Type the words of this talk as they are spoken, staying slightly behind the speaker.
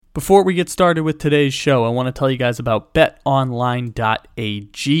Before we get started with today's show, I want to tell you guys about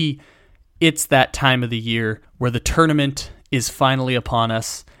betonline.ag. It's that time of the year where the tournament is finally upon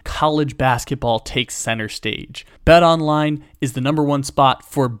us. College basketball takes center stage. BetOnline is the number one spot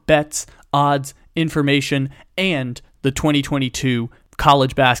for bets, odds, information, and the 2022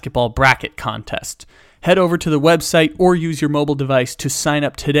 college basketball bracket contest. Head over to the website or use your mobile device to sign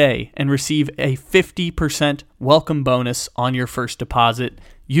up today and receive a 50% welcome bonus on your first deposit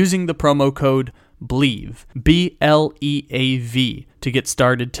using the promo code BLEAV, BLEAV, to get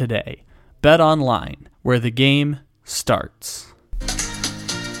started today. Bet online, where the game starts.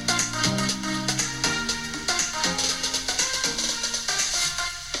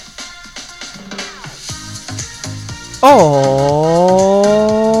 All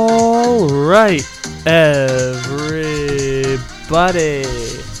right, everybody.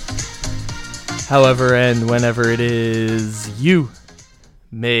 However and whenever it is you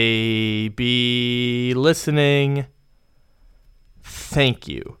may be listening, thank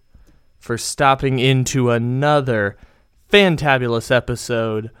you for stopping into another fantabulous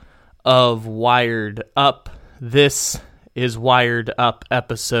episode of Wired Up. This is Wired Up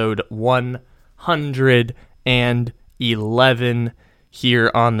episode 111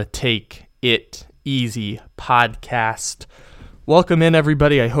 here on the Take It Easy podcast. Welcome in,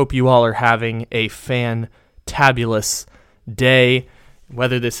 everybody. I hope you all are having a fantabulous day,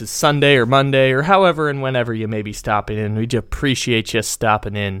 whether this is Sunday or Monday or however and whenever you may be stopping in. We appreciate you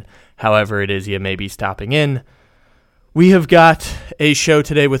stopping in, however it is you may be stopping in. We have got a show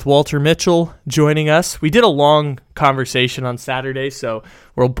today with Walter Mitchell joining us. We did a long conversation on Saturday, so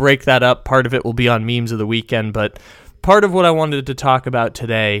we'll break that up. Part of it will be on memes of the weekend, but part of what I wanted to talk about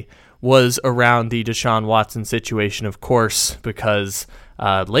today was around the Deshaun Watson situation, of course, because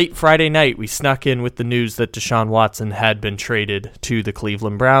late Friday night we snuck in with the news that Deshaun Watson had been traded to the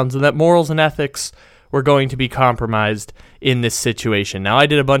Cleveland Browns and that morals and ethics were going to be compromised in this situation. Now, I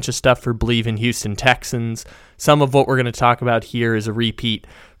did a bunch of stuff for Believe in Houston Texans. Some of what we're going to talk about here is a repeat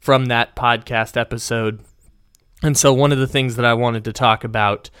from that podcast episode. And so one of the things that I wanted to talk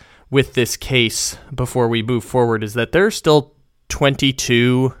about with this case before we move forward is that there are still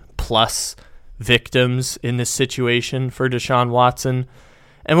 22 plus victims in this situation for Deshaun Watson.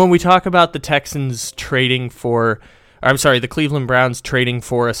 And when we talk about the Cleveland Browns trading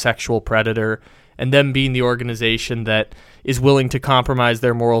for a sexual predator and them being the organization that is willing to compromise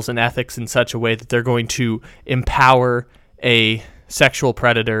their morals and ethics in such a way that they're going to empower a sexual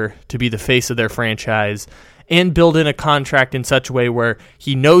predator to be the face of their franchise and build in a contract in such a way where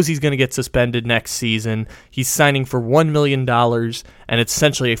he knows he's going to get suspended next season. He's signing for $1 million, and it's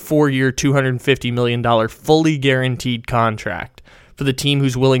essentially a 4-year, $250 million fully guaranteed contract for the team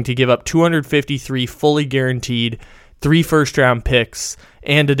who's willing to give up 253 fully guaranteed 3 first-round picks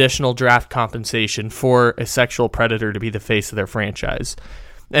and additional draft compensation for a sexual predator to be the face of their franchise.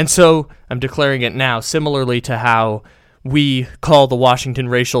 And so I'm declaring it now, similarly to how we call the Washington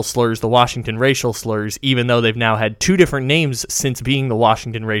racial slurs, even though they've now had 2 different names since being the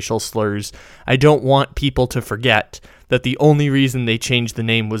Washington racial slurs. I don't want people to forget that the only reason they changed the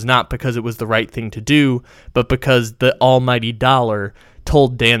name was not because it was the right thing to do, but because the almighty dollar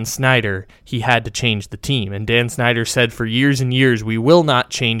told Dan Snyder he had to change the team. And Dan Snyder said for years and years, we will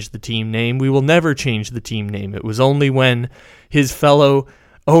not change the team name. We will never change the team name. It was only when his fellow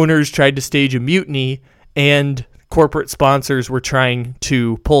owners tried to stage a mutiny and corporate sponsors were trying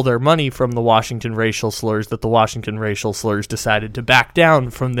to pull their money from the Washington racial slurs that the Washington racial slurs decided to back down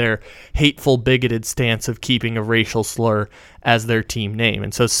from their hateful, bigoted stance of keeping a racial slur as their team name.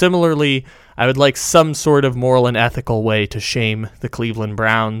 And so similarly, I would like some sort of moral and ethical way to shame the Cleveland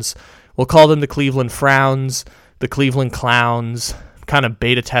Browns. We'll call them the Cleveland Frowns, the Cleveland Clowns. I'm kind of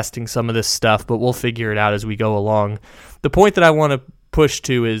beta testing some of this stuff, but we'll figure it out as we go along. The point that I want to push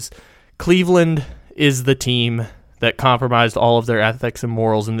to is Cleveland is the team that compromised all of their ethics and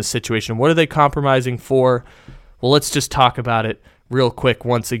morals in this situation. What are they compromising for? Well, let's just talk about it real quick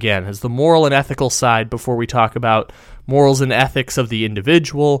once again as the moral and ethical side before we talk about morals and ethics of the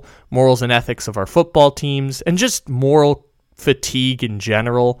individual, morals and ethics of our football teams, and just moral fatigue in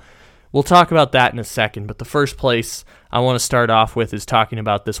general. We'll talk about that in a second, but the first place I want to start off with is talking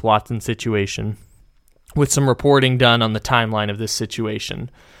about this Watson situation with some reporting done on the timeline of this situation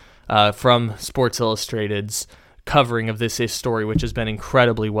from Sports Illustrated's covering of this story, which has been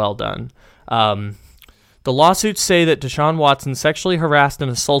incredibly well done. The lawsuits say that Deshaun Watson sexually harassed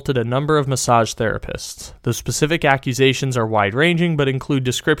and assaulted a number of massage therapists. The specific accusations are wide-ranging, but include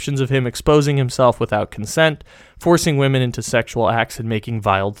descriptions of him exposing himself without consent, forcing women into sexual acts, and making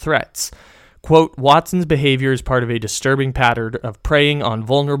veiled threats. Quote, Watson's behavior is part of a disturbing pattern of preying on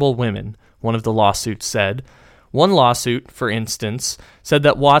vulnerable women, one of the lawsuits said. One lawsuit, for instance, said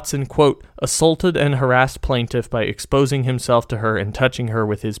that Watson, quote, assaulted and harassed plaintiff by exposing himself to her and touching her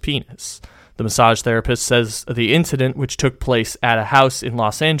with his penis. The massage therapist says the incident, which took place at a house in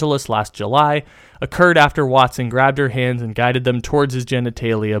Los Angeles last July, occurred after Watson grabbed her hands and guided them towards his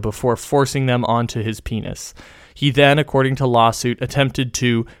genitalia before forcing them onto his penis. He then, according to lawsuit, attempted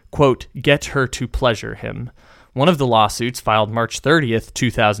to, quote, get her to pleasure him. One of the lawsuits, filed March 30th,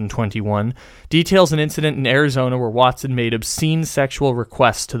 2021, details an incident in Arizona where Watson made obscene sexual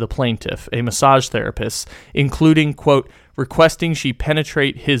requests to the plaintiff, a massage therapist, including, quote, requesting she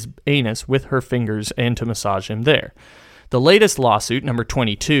penetrate his anus with her fingers and to massage him there. The latest lawsuit, number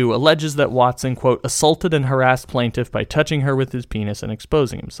 22, alleges that Watson, quote, assaulted and harassed plaintiff by touching her with his penis and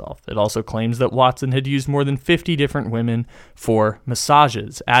exposing himself. It also claims that Watson had used more than 50 different women for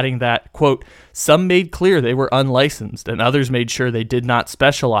massages, adding that, quote, some made clear they were unlicensed and others made sure they did not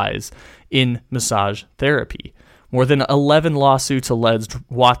specialize in massage therapy. More than 11 lawsuits alleged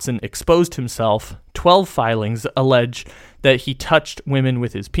Watson exposed himself. 12 filings allege that he touched women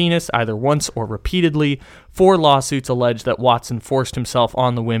with his penis, either once or repeatedly. 4 lawsuits allege that Watson forced himself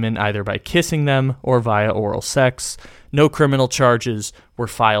on the women either by kissing them or via oral sex. No criminal charges were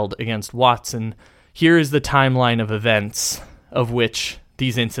filed against Watson. Here is the timeline of events of which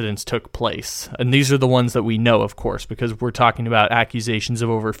these incidents took place. And these are the ones that we know, of course, because we're talking about accusations of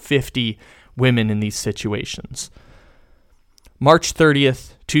over 50 women in these situations. March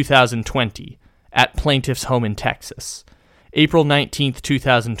 30th, 2020, at plaintiff's home in Texas. April 19th,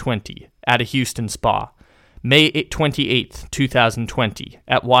 2020, at a Houston spa. May 28th, 2020,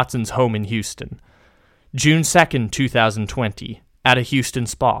 at Watson's home in Houston. June 2nd, 2020, at a Houston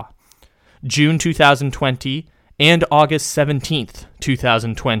spa. June 2020, and August 17th,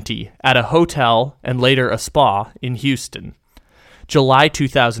 2020, at a hotel and later a spa in Houston. July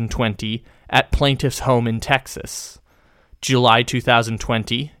 2020, at plaintiff's home in Texas. July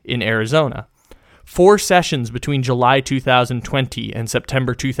 2020, in Arizona. 4 sessions between July 2020 and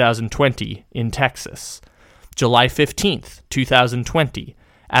September 2020 in Texas. July 15th, 2020,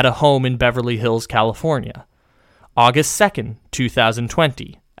 at a home in Beverly Hills, California. August 2nd,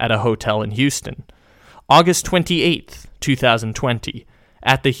 2020, at a hotel in Houston. August 28th, 2020,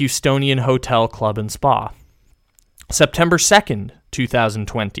 at the Houstonian Hotel Club and Spa. September 2nd,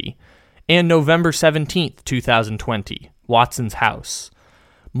 2020, and November 17th, 2020, Watson's house.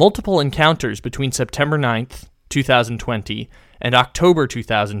 Multiple encounters between September 9th, 2020, and October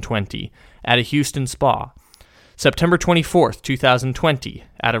 2020 at a Houston spa. September 24th, 2020,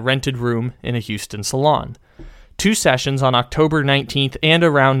 at a rented room in a Houston salon. 2 sessions on October 19th and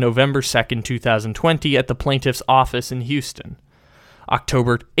around November 2nd, 2020 at the plaintiff's office in Houston.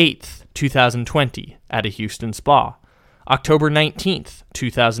 October 8th, 2020, at a Houston spa. October 19th,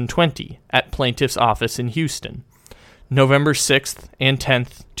 2020, at plaintiff's office in Houston. November 6th and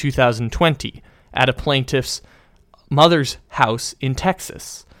 10th, 2020, at a plaintiff's mother's house in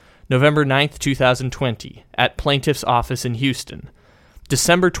Texas. November 9th, 2020, at plaintiff's office in Houston.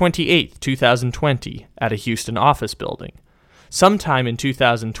 December 28th, 2020, at a Houston office building. Sometime in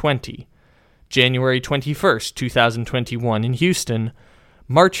 2020. January 21st, 2021, in Houston.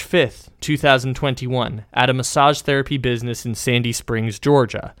 March 5th, 2021, at a massage therapy business in Sandy Springs,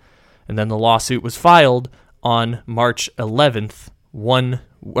 Georgia. And then the lawsuit was filed on March 11th, March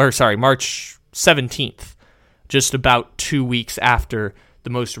 17th, just about 2 weeks after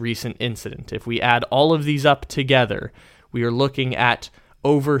the most recent incident. If we add all of these up together, we are looking at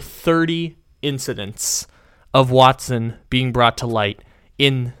over 30 incidents of Watson being brought to light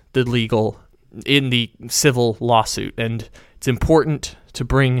in the civil lawsuit. And it's important to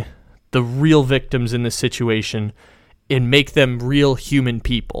bring the real victims in this situation and make them real human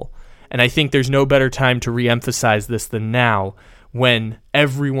people. And I think there's no better time to reemphasize this than now, when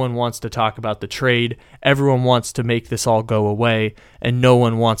everyone wants to talk about the trade, everyone wants to make this all go away, and no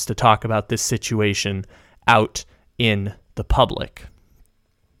one wants to talk about this situation out in the public.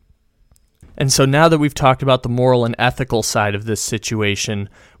 And so now that we've talked about the moral and ethical side of this situation,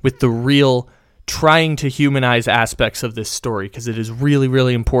 with the real trying to humanize aspects of this story, because it is really,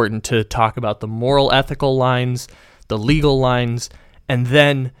 really important to talk about the moral, ethical lines, the legal lines, and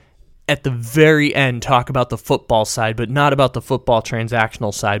then at the very end talk about the football side, but not about the football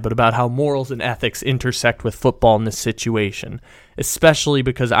transactional side, but about how morals and ethics intersect with football in this situation, especially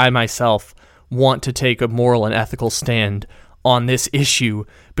because I myself want to take a moral and ethical stand on this issue,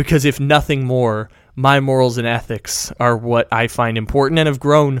 because if nothing more, my morals and ethics are what I find important and have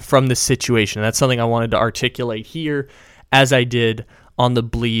grown from this situation. That's something I wanted to articulate here, as I did on the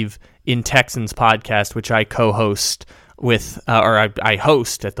Believe in Texans podcast, which I co-host with, I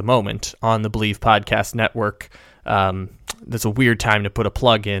host at the moment on the Believe Podcast Network. That's a weird time to put a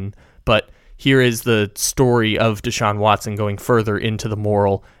plug in, but here is the story of Deshaun Watson going further into the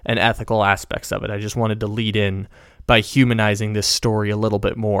moral and ethical aspects of it. I just wanted to lead in by humanizing this story a little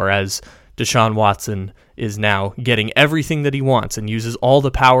bit more, as Deshaun Watson is now getting everything that he wants and uses all the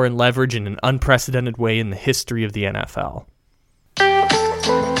power and leverage in an unprecedented way in the history of the NFL.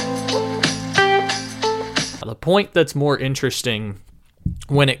 The point that's more interesting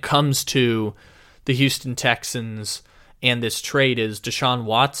when it comes to the Houston Texans and this trade is Deshaun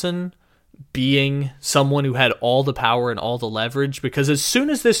Watson being someone who had all the power and all the leverage, because as soon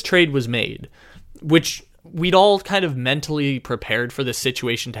as this trade was made, which we'd all kind of mentally prepared for this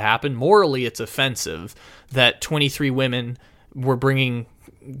situation to happen, morally it's offensive that 23 women were bringing,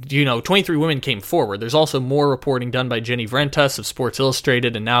 23 women came forward. There's also more reporting done by Jenny Vrentas of Sports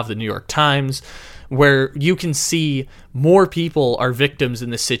Illustrated and now of the New York Times, where you can see more people are victims in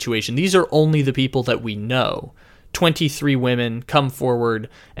this situation. These are only the people that we know. 23 women come forward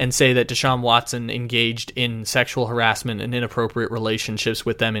and say that Deshaun Watson engaged in sexual harassment and inappropriate relationships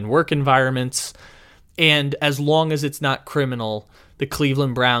with them in work environments. And as long as it's not criminal, the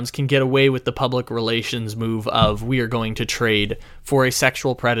Cleveland Browns can get away with the public relations move of, we are going to trade for a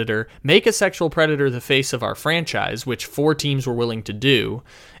sexual predator, make a sexual predator the face of our franchise, which 4 teams were willing to do,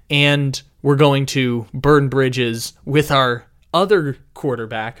 and we're going to burn bridges with our other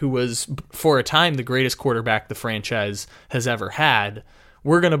quarterback, who was, for a time, the greatest quarterback the franchise has ever had.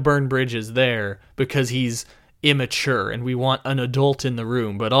 We're going to burn bridges there because he's immature and we want an adult in the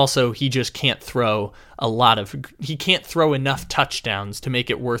room, but also he just can't throw he can't throw enough touchdowns to make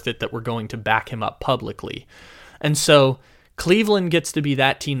it worth it that we're going to back him up publicly. And so Cleveland gets to be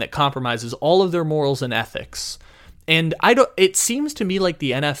that team that compromises all of their morals and ethics. And it seems to me like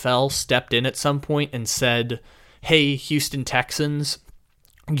the NFL stepped in at some point and said, hey, Houston Texans,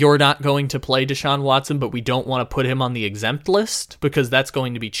 you're not going to play Deshaun Watson, but we don't want to put him on the exempt list because that's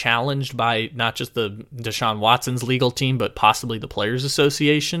going to be challenged by not just the Deshaun Watson's legal team, but possibly the Players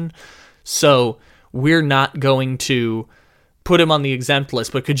Association. So we're not going to put him on the exempt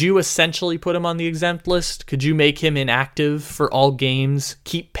list, but could you essentially put him on the exempt list? Could you make him inactive for all games,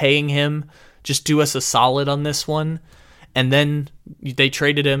 keep paying him, just do us a solid on this one? And then they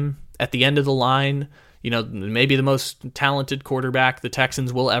traded him at the end of the line, maybe the most talented quarterback the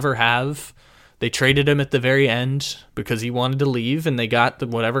Texans will ever have. They traded him at the very end because he wanted to leave, and they got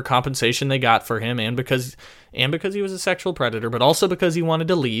whatever compensation they got for him, and because he was a sexual predator, but also because he wanted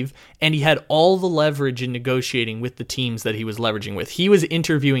to leave, and he had all the leverage in negotiating with the teams that he was leveraging with. He was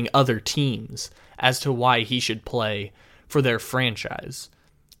interviewing other teams as to why he should play for their franchise.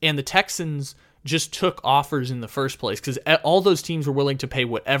 And the Texans just took offers in the first place because all those teams were willing to pay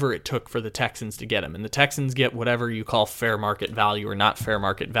whatever it took for the Texans to get him. And the Texans get whatever you call fair market value or not fair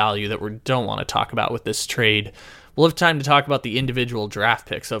market value that we don't want to talk about with this trade. We'll have time to talk about the individual draft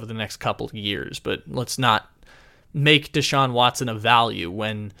picks over the next couple of years, but let's not make Deshaun Watson a value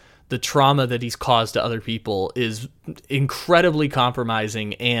when the trauma that he's caused to other people is incredibly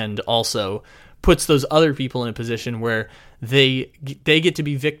compromising and also puts those other people in a position where they get to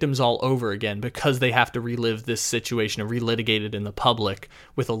be victims all over again because they have to relive this situation and relitigate it in the public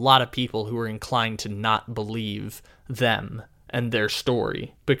with a lot of people who are inclined to not believe them and their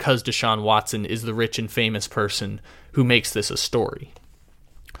story because Deshaun Watson is the rich and famous person who makes this a story.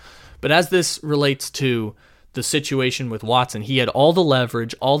 But as this relates to the situation with Watson, he had all the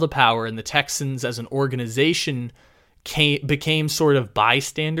leverage, all the power, and the Texans as an organization became sort of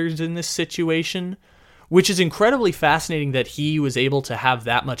bystanders in this situation, which is incredibly fascinating that he was able to have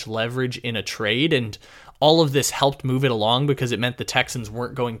that much leverage in a trade, and all of this helped move it along because it meant the Texans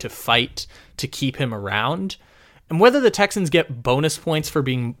weren't going to fight to keep him around. And whether the Texans get bonus points for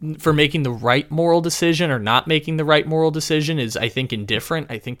making the right moral decision or not making the right moral decision is, I think, indifferent.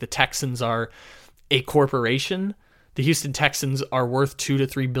 I think the Texans are a corporation. The Houston Texans are worth $2 to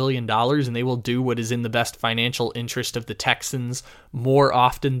 $3 billion, and they will do what is in the best financial interest of the Texans more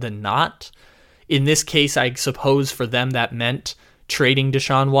often than not. In this case, I suppose for them that meant trading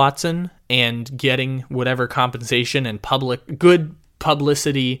Deshaun Watson and getting whatever compensation and good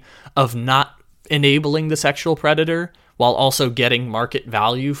publicity of not enabling the sexual predator while also getting market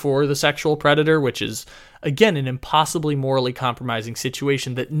value for the sexual predator, which is, again, an impossibly morally compromising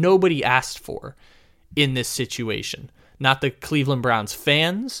situation that nobody asked for in this situation. Not the Cleveland Browns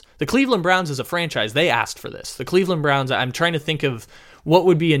fans. The Cleveland Browns as a franchise, they asked for this. The Cleveland Browns, I'm trying to think of what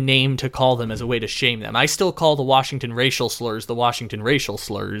would be a name to call them as a way to shame them? I still call the Washington racial slurs the Washington racial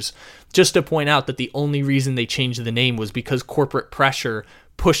slurs, just to point out that the only reason they changed the name was because corporate pressure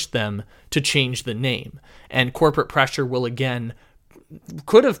pushed them to change the name. And corporate pressure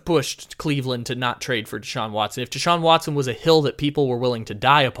could have pushed Cleveland to not trade for Deshaun Watson. If Deshaun Watson was a hill that people were willing to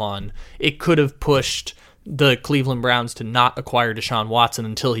die upon, it could have pushed the Cleveland Browns to not acquire Deshaun Watson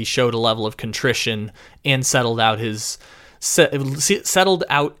until he showed a level of contrition and settled out his civil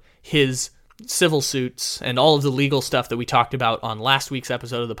suits and all of the legal stuff that we talked about on last week's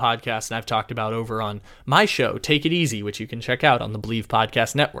episode of the podcast, and I've talked about over on my show, Take It Easy, which you can check out on the Believe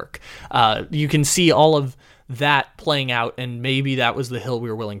Podcast Network. You can see all of that playing out, and maybe that was the hill we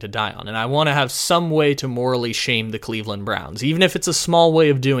were willing to die on. And I want to have some way to morally shame the Cleveland Browns, even if it's a small way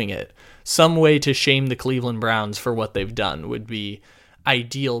of doing it. Some way to shame the Cleveland Browns for what they've done would be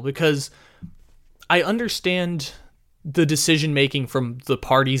ideal, because I understand the decision-making from the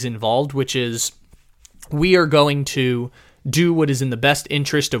parties involved, which is we are going to do what is in the best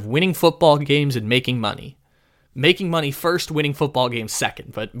interest of winning football games and making money. Making money first, winning football games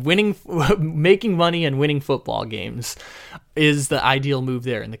second. But making money and winning football games is the ideal move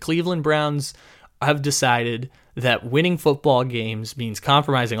there. And the Cleveland Browns have decided that winning football games means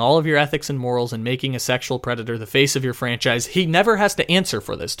compromising all of your ethics and morals and making a sexual predator the face of your franchise. He never has to answer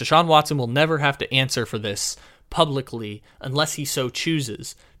for this. Deshaun Watson will never have to answer for this publicly unless he so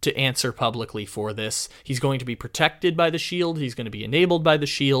chooses to answer publicly for this. He's going to be protected by the Shield. He's going to be enabled by the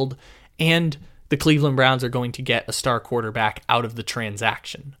Shield. And the Cleveland Browns are going to get a star quarterback out of the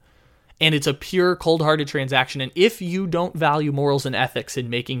transaction. And it's a pure, cold-hearted transaction. And if you don't value morals and ethics in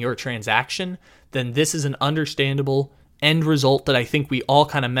making your transaction, then this is an understandable end result that I think we all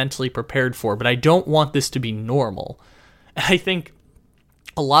kind of mentally prepared for. But I don't want this to be normal. And I think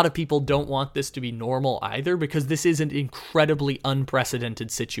a lot of people don't want this to be normal either, because this is an incredibly unprecedented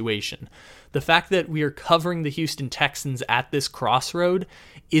situation. The fact that we are covering the Houston Texans at this crossroad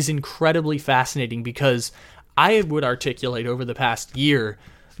is incredibly fascinating, because I would articulate over the past year,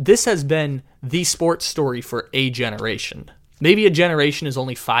 this has been the sports story for a generation. Maybe a generation is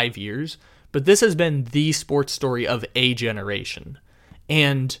only 5 years, but this has been the sports story of a generation.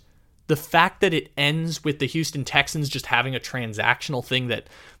 And the fact that it ends with the Houston Texans just having a transactional thing that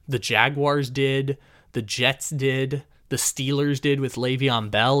the Jaguars did, the Jets did, the Steelers did with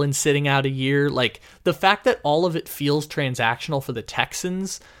Le'Veon Bell and sitting out a year, like the fact that all of it feels transactional for the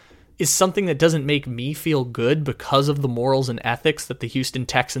Texans is something that doesn't make me feel good because of the morals and ethics that the Houston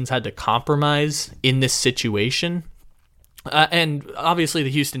Texans had to compromise in this situation. And obviously the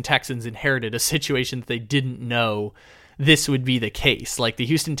Houston Texans inherited a situation that they didn't know this would be the case. Like, the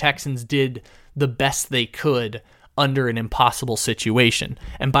Houston Texans did the best they could under an impossible situation.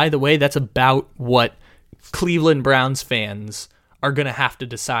 And by the way, that's about what Cleveland Browns fans are going to have to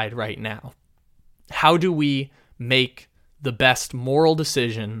decide right now. How do we make the best moral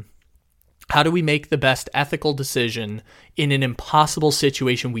decision? How do we make the best ethical decision in an impossible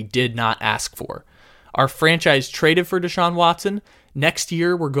situation we did not ask for? Our franchise traded for Deshaun Watson. Next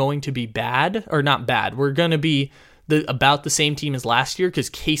year, we're going to be bad, or not bad. We're going to be about the same team as last year, because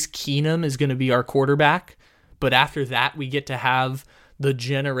Case Keenum is going to be our quarterback. But after that, we get to have the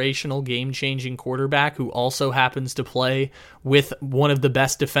generational game-changing quarterback who also happens to play with one of the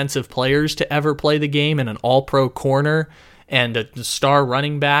best defensive players to ever play the game, and an all-pro corner and a star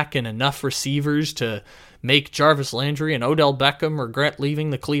running back and enough receivers to make Jarvis Landry and Odell Beckham regret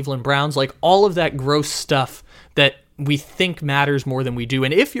leaving the Cleveland Browns. Like, all of that gross stuff that we think matters more than we do.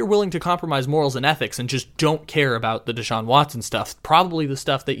 And if you're willing to compromise morals and ethics and just don't care about the Deshaun Watson stuff, probably the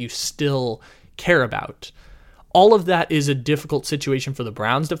stuff that you still care about, all of that is a difficult situation for the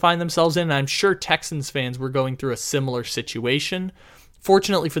Browns to find themselves in. And I'm sure Texans fans were going through a similar situation.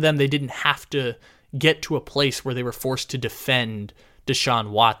 Fortunately for them, they didn't have to get to a place where they were forced to defend Deshaun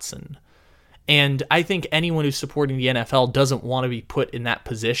Watson. And I think anyone who's supporting the NFL doesn't want to be put in that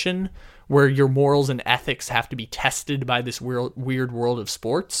position where your morals and ethics have to be tested by this weird world of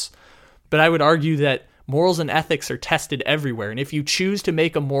sports. But I would argue that morals and ethics are tested everywhere. And if you choose to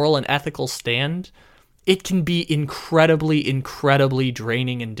make a moral and ethical stand, it can be incredibly, incredibly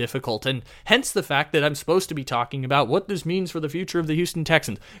draining and difficult. And hence the fact that I'm supposed to be talking about what this means for the future of the Houston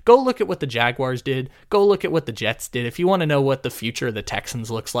Texans. Go look at what the Jaguars did. Go look at what the Jets did. If you want to know what the future of the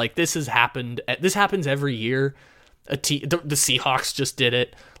Texans looks like, this happens every year. The Seahawks just did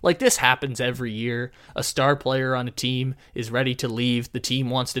it. Like, this happens every year. A star player on a team is ready to leave. The team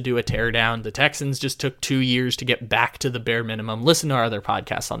wants to do a teardown. The Texans just took 2 years to get back to the bare minimum. Listen to our other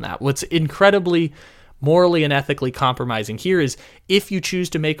podcasts on that. What's incredibly morally and ethically compromising here is if you choose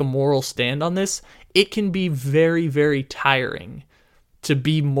to make a moral stand on this, it can be very, very tiring. to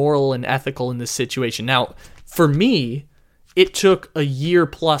be moral and ethical in this situation. Now, for me, it took a year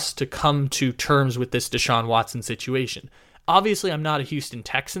plus to come to terms with this Deshaun Watson situation. Obviously, I'm not a Houston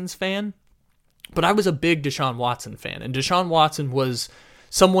Texans fan, but I was a big Deshaun Watson fan. And Deshaun Watson was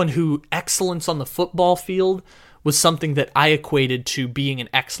someone who excellence on the football field was something that I equated to being an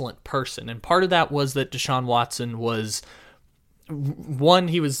excellent person. And part of that was that Deshaun Watson was, one,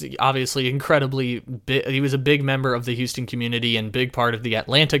 he was obviously incredibly big. He was a big member of the Houston community and big part of the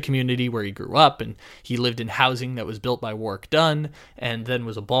Atlanta community where he grew up, and he lived in housing that was built by Warrick Dunn, and then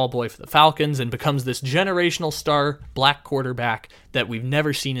was a ball boy for the Falcons, and becomes this generational star black quarterback that we've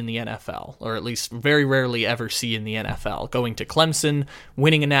never seen in the NFL, or at least very rarely ever see in the NFL. Going to Clemson,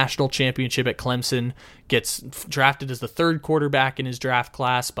 winning a national championship at Clemson, gets drafted as the third quarterback in his draft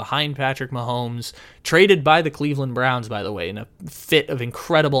class behind Patrick Mahomes, traded by the Cleveland Browns, by the way, in a fit of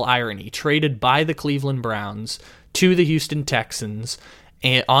incredible irony, traded by the Cleveland Browns to the Houston Texans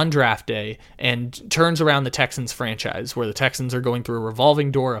on draft day, and turns around the Texans franchise, where the Texans are going through a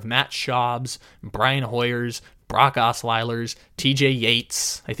revolving door of Matt Schaubs, Brian Hoyers, Brock Osweiler's, TJ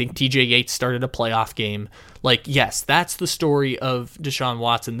Yates. I think TJ Yates started a playoff game. Like, yes, that's the story of Deshaun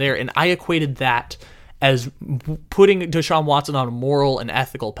Watson there, and I equated that as putting Deshaun Watson on a moral and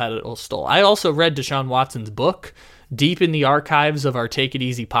ethical pedestal. I also read Deshaun Watson's book. Deep in the archives of our Take It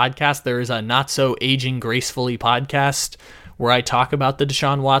Easy podcast, there is a Not So Aging Gracefully podcast where I talk about the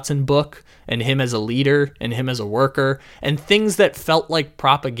Deshaun Watson book and him as a leader and him as a worker and things that felt like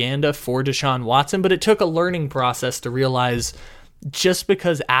propaganda for Deshaun Watson, but it took a learning process to realize just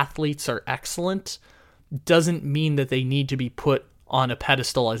because athletes are excellent doesn't mean that they need to be put on a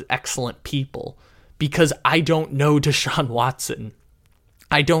pedestal as excellent people, because I don't know Deshaun Watson.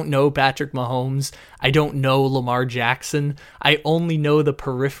 I don't know Patrick Mahomes. I don't know Lamar Jackson. I only know the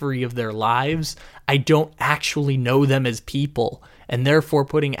periphery of their lives. I don't actually know them as people. And therefore,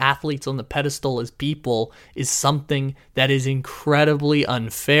 putting athletes on the pedestal as people is something that is incredibly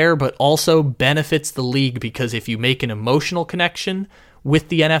unfair, but also benefits the league, because if you make an emotional connection with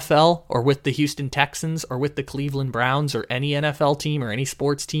the NFL or with the Houston Texans or with the Cleveland Browns or any NFL team or any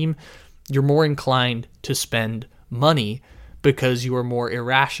sports team, you're more inclined to spend money because you are more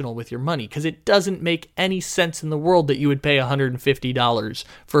irrational with your money, because it doesn't make any sense in the world that you would pay $150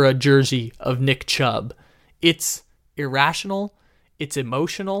 for a jersey of Nick Chubb. It's irrational, it's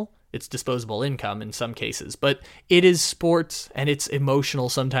emotional, it's disposable income in some cases, but it is sports and it's emotional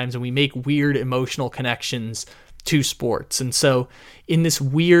sometimes, and we make weird emotional connections to sports. And so in this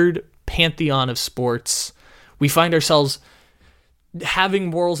weird pantheon of sports, we find ourselves having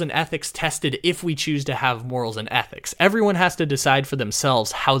morals and ethics tested if we choose to have morals and ethics. Everyone has to decide for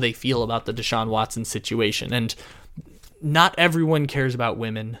themselves how they feel about the Deshaun Watson situation. And not everyone cares about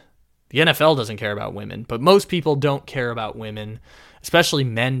women. The NFL doesn't care about women, but most people don't care about women, especially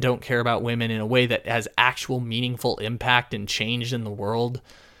men don't care about women in a way that has actual meaningful impact and change in the world.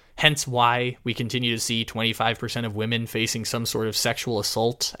 Hence why we continue to see 25% of women facing some sort of sexual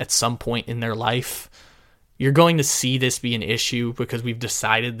assault at some point in their life. You're going to see this be an issue because we've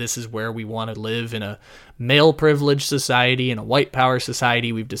decided this is where we want to live in a male privileged society, in a white power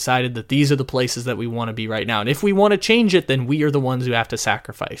society. We've decided that these are the places that we want to be right now. And if we want to change it, then we are the ones who have to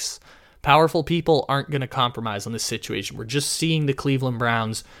sacrifice. Powerful people aren't going to compromise on this situation. We're just seeing the Cleveland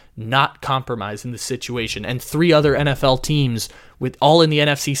Browns not compromise in this situation. And 3 other NFL teams, with all in the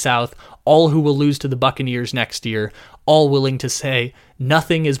NFC South, all who will lose to the Buccaneers next year, all willing to say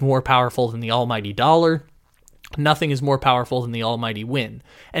nothing is more powerful than the almighty dollar. Nothing is more powerful than the almighty win.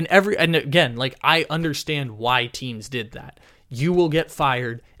 And again, like, I understand why teams did that. You will get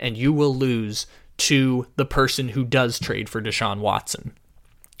fired and you will lose to the person who does trade for Deshaun Watson.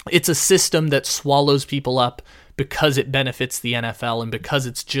 It's a system that swallows people up because it benefits the NFL and because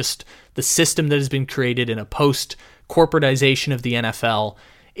it's just the system that has been created in a post-corporatization of the NFL.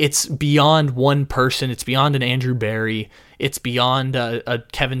 It's beyond one person. It's beyond an Andrew Berry. It's beyond a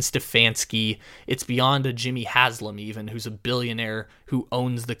Kevin Stefanski. It's beyond a Jimmy Haslam, even, who's a billionaire who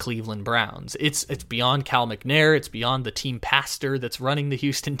owns the Cleveland Browns. It's beyond Cal McNair. It's beyond the team pastor that's running the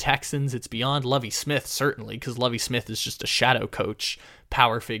Houston Texans. It's beyond Lovie Smith, certainly, because Lovie Smith is just a shadow coach,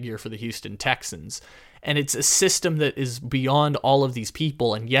 power figure for the Houston Texans. And it's a system that is beyond all of these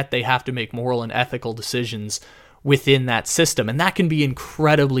people, and yet they have to make moral and ethical decisions within that system. And that can be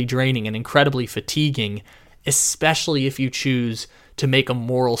incredibly draining and incredibly fatiguing, especially if you choose to make a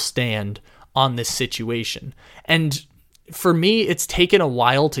moral stand on this situation. And for me, it's taken a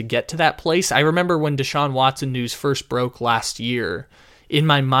while to get to that place. I remember when Deshaun Watson news first broke last year, in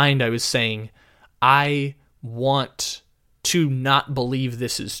my mind I was saying, I want to not believe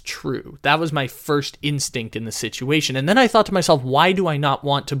this is true. That was my first instinct in the situation. And then I thought to myself, why do I not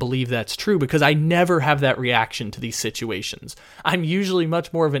want to believe that's true? Because I never have that reaction to these situations. I'm usually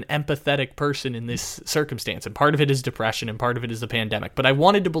much more of an empathetic person in this circumstance. And part of it is depression and part of it is the pandemic. But I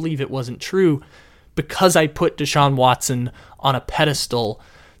wanted to believe it wasn't true because I put Deshaun Watson on a pedestal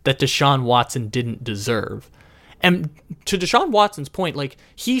that Deshaun Watson didn't deserve. And to Deshaun Watson's point, like,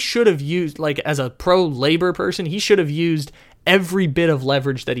 he should have used, like, as a pro-labor person, he should have used every bit of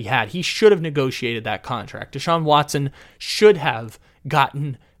leverage that he had. He should have negotiated that contract. Deshaun Watson should have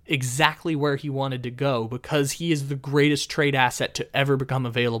gotten exactly where he wanted to go because he is the greatest trade asset to ever become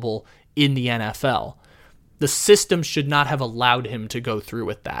available in the NFL. The system should not have allowed him to go through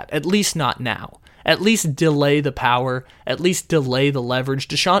with that, at least not now. At least delay the power, at least delay the leverage.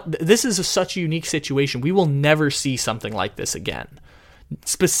 Deshaun, this is such a unique situation. We will never see something like this again.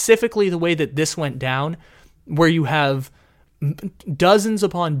 Specifically the way that this went down, where you have dozens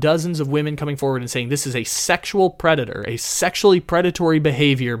upon dozens of women coming forward and saying this is a sexual predator, a sexually predatory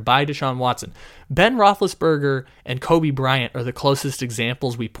behavior by Deshaun Watson. Ben Roethlisberger and Kobe Bryant are the closest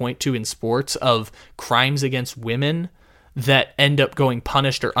examples we point to in sports of crimes against women that end up going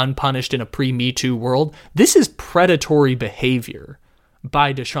punished or unpunished in a pre-Me Too world. This is predatory behavior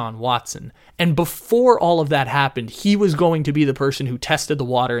by Deshaun Watson. And before all of that happened, he was going to be the person who tested the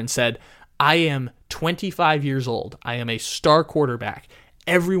water and said, I am 25 years old. I am a star quarterback.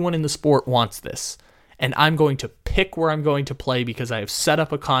 Everyone in the sport wants this. And I'm going to pick where I'm going to play because I have set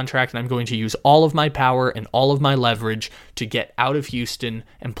up a contract and I'm going to use all of my power and all of my leverage to get out of Houston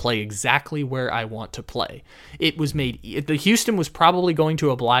and play exactly where I want to play. It was made, the Houston was probably going to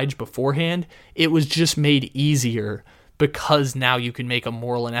oblige beforehand. It was just made easier because now you can make a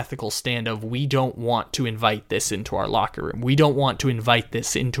moral and ethical stand of, we don't want to invite this into our locker room. We don't want to invite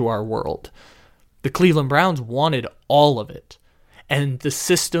this into our world. The Cleveland Browns wanted all of it. And the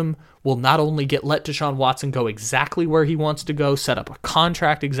system will not only let Deshaun Watson go exactly where he wants to go, set up a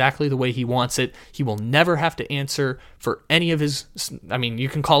contract exactly the way he wants it. He will never have to answer for any of his, I mean, you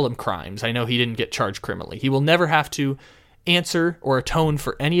can call them crimes. I know he didn't get charged criminally. He will never have to answer or atone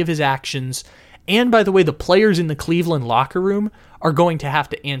for any of his actions. And by the way, the players in the Cleveland locker room are going to have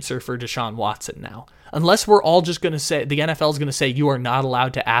to answer for Deshaun Watson now. Unless we're all just going to say, the NFL is going to say, you are not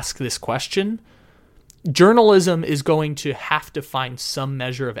allowed to ask this question. Journalism is going to have to find some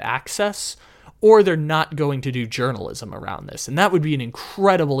measure of access, or they're not going to do journalism around this. And that would be an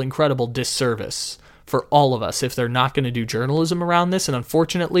incredible, incredible disservice for all of us if they're not going to do journalism around this. And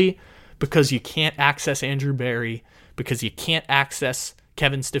unfortunately, because you can't access Andrew Berry, because you can't access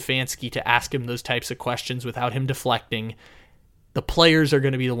Kevin Stefanski to ask him those types of questions without him deflecting, the players are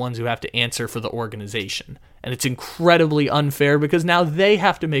going to be the ones who have to answer for the organization. And it's incredibly unfair because now they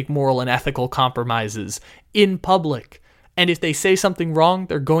have to make moral and ethical compromises in public. And if they say something wrong,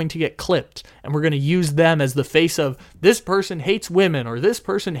 they're going to get clipped. And we're going to use them as the face of, this person hates women or this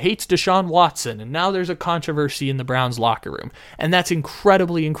person hates Deshaun Watson. And now there's a controversy in the Browns locker room. And that's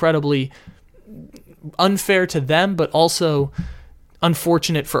incredibly, incredibly unfair to them, but also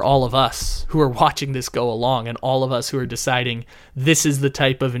unfortunate for all of us who are watching this go along and all of us who are deciding this is the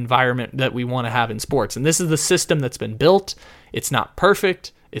type of environment that we want to have in sports. And this is the system that's been built. It's not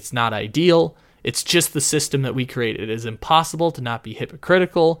perfect. It's not ideal. It's just the system that we created. It is impossible to not be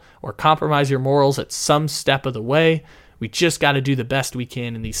hypocritical or compromise your morals at some step of the way. We just got to do the best we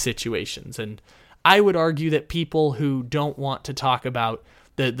can in these situations. And I would argue that people who don't want to talk about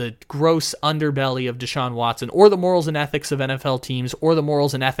the gross underbelly of Deshaun Watson or the morals and ethics of NFL teams or the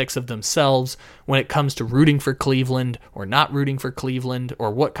morals and ethics of themselves when it comes to rooting for Cleveland or not rooting for Cleveland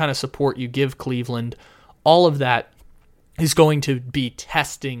or what kind of support you give Cleveland, all of that is going to be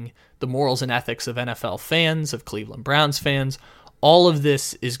testing the morals and ethics of NFL fans, of Cleveland Browns fans. All of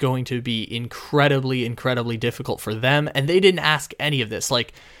this is going to be incredibly, incredibly difficult for them, and they didn't ask any of this.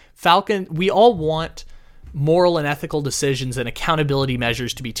 Like, Falcon, we all want moral and ethical decisions and accountability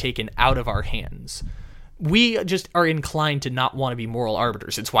measures to be taken out of our hands. We just are inclined to not want to be moral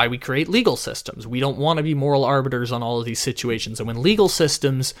arbiters. It's why we create legal systems. We don't want to be moral arbiters on all of these situations. And when legal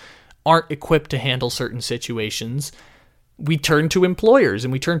systems aren't equipped to handle certain situations, we turn to employers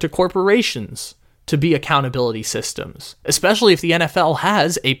and we turn to corporations to be accountability systems, especially if the NFL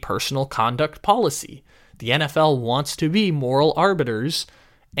has a personal conduct policy. The NFL wants to be moral arbiters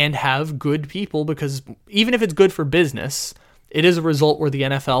and have good people, because even if it's good for business, it is a result where the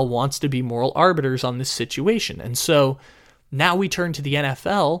NFL wants to be moral arbiters on this situation. And so now we turn to the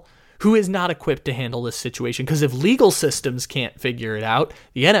NFL, who is not equipped to handle this situation, because if legal systems can't figure it out,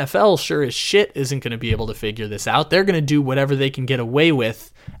 the NFL sure as shit isn't going to be able to figure this out. They're going to do whatever they can get away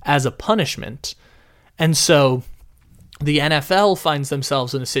with as a punishment. And so the NFL finds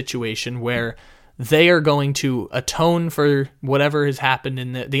themselves in a situation where they are going to atone for whatever has happened.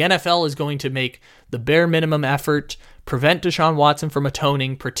 The NFL is going to make the bare minimum effort, prevent Deshaun Watson from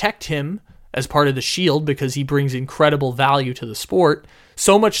atoning, protect him as part of the shield because he brings incredible value to the sport,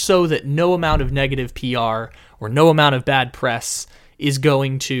 so much so that no amount of negative PR or no amount of bad press is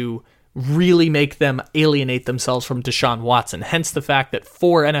going to really make them alienate themselves from Deshaun Watson. Hence the fact that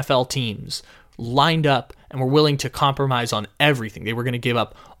 4 NFL teams lined up and were willing to compromise on everything. They were going to give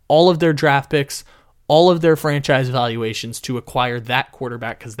up all of their draft picks, all of their franchise valuations to acquire that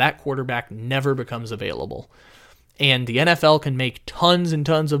quarterback because that quarterback never becomes available. And the NFL can make tons and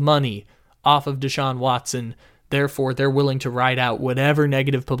tons of money off of Deshaun Watson. Therefore, they're willing to ride out whatever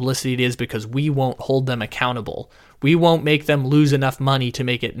negative publicity it is because we won't hold them accountable. We won't make them lose enough money to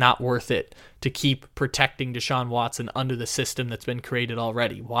make it not worth it to keep protecting Deshaun Watson under the system that's been created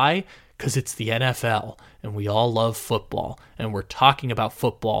already. Why? Because it's the NFL, and we all love football, and we're talking about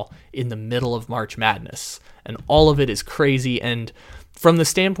football in the middle of March Madness, and all of it is crazy. And from the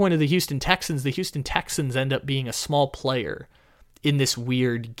standpoint of the Houston Texans end up being a small player in this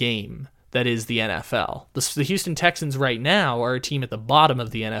weird game that is the NFL. The Houston Texans right now are a team at the bottom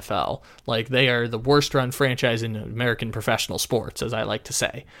of the NFL. Like, they are the worst run franchise in American professional sports, as I like to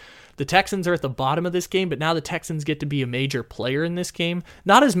say. The Texans are at the bottom of this game, but now the Texans get to be a major player in this game.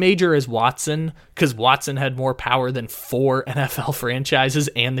 Not as major as Watson, because Watson had more power than 4 NFL franchises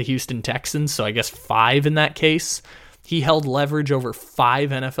and the Houston Texans, so I guess 5 in that case. He held leverage over 5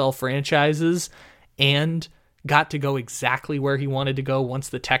 NFL franchises and got to go exactly where he wanted to go once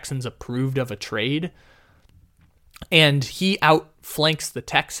the Texans approved of a trade. And he outflanks the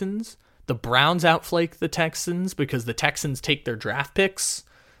Texans. The Browns outflank the Texans because the Texans take their draft picks.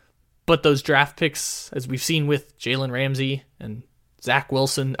 But those draft picks, as we've seen with Jalen Ramsey and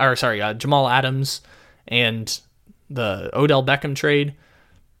Jamal Adams and the Odell Beckham trade,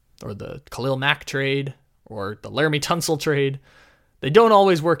 or the Khalil Mack trade, or the Laramie Tunsil trade, they don't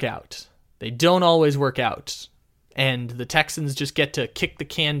always work out. And the Texans just get to kick the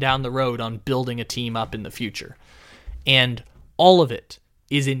can down the road on building a team up in the future. And all of it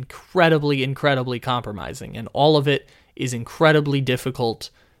is incredibly, incredibly compromising. And all of it is incredibly difficult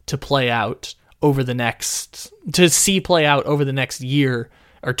to play out over the next year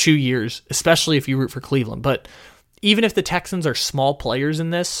or 2 years, especially if you root for Cleveland. But even if the Texans are small players in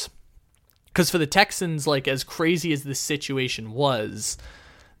this, because for the Texans, like, as crazy as this situation was,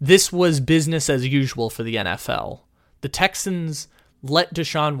 this was business as usual for the NFL. The Texans let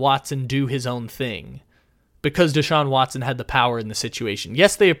Deshaun Watson do his own thing because Deshaun Watson had the power in the situation.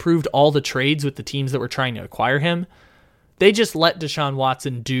 Yes, they approved all the trades with the teams that were trying to acquire him. They just let Deshaun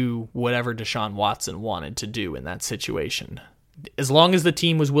Watson do whatever Deshaun Watson wanted to do in that situation. As long as the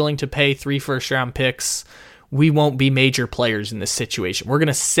team was willing to pay 3 first-round picks, we won't be major players in this situation. We're going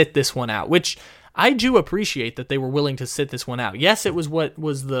to sit this one out, which I do appreciate that they were willing to sit this one out. Yes, it was what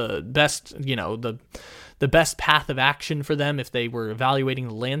was the best, the best path of action for them if they were evaluating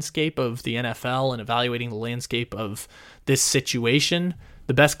the landscape of the NFL and evaluating the landscape of this situation.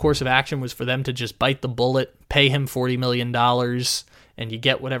 The best course of action was for them to just bite the bullet, pay him $40 million, and you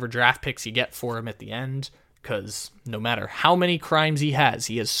get whatever draft picks you get for him at the end, because no matter how many crimes he has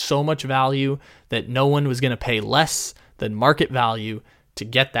so much value that no one was going to pay less than market value to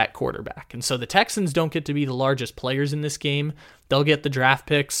get that quarterback. And so the Texans don't get to be the largest players in this game. They'll get the draft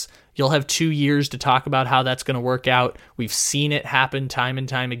picks. You'll have 2 years to talk about how that's going to work out. We've seen it happen time and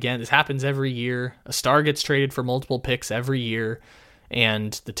time again. This happens every year. A star gets traded for multiple picks every year,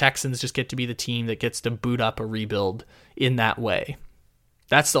 and the Texans just get to be the team that gets to boot up a rebuild in that way.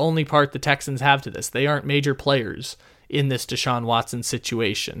 That's the only part the Texans have to this. They aren't major players in this Deshaun Watson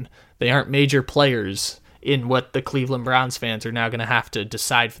situation. They aren't major players in what the Cleveland Browns fans are now going to have to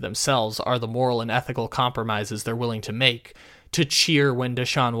decide for themselves are the moral and ethical compromises they're willing to make to cheer when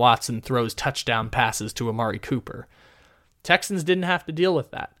Deshaun Watson throws touchdown passes to Amari Cooper. Texans didn't have to deal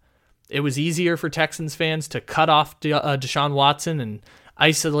with that. It was easier for Texans fans to cut off Deshaun Watson and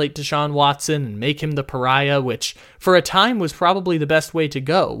isolate Deshaun Watson and make him the pariah, which for a time was probably the best way to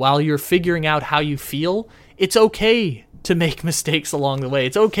go. While you're figuring out how you feel, it's okay to make mistakes along the way.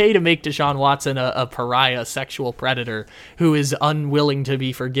 It's okay to make Deshaun Watson a pariah sexual predator who is unwilling to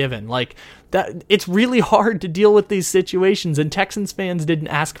be forgiven. Like that, it's really hard to deal with these situations, and Texans fans didn't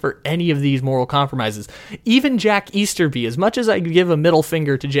ask for any of these moral compromises. Even Jack Easterby, as much as I give a middle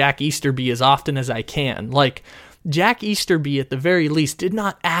finger to Jack Easterby as often as I can, like Jack Easterby at the very least did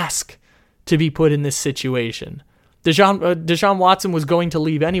not ask to be put in this situation. Deshaun Watson was going to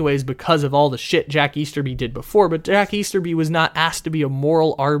leave anyways because of all the shit Jack Easterby did before, but Jack Easterby was not asked to be a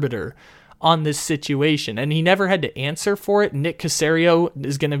moral arbiter on this situation, and he never had to answer for it. Nick Caserio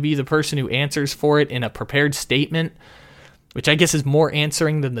is going to be the person who answers for it in a prepared statement, which I guess is more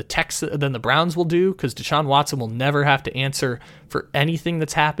answering than the Browns will do, because Deshaun Watson will never have to answer for anything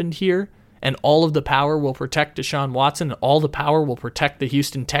that's happened here, and all of the power will protect Deshaun Watson, and all the power will protect the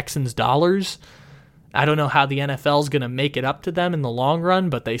Houston Texans' dollars. I don't know how the NFL is going to make it up to them in the long run,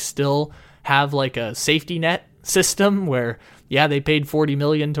 but they still have like a safety net system where, yeah, they paid $40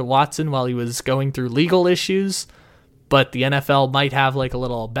 million to Watson while he was going through legal issues, but the NFL might have like a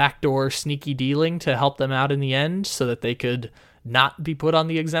little backdoor sneaky dealing to help them out in the end so that they could not be put on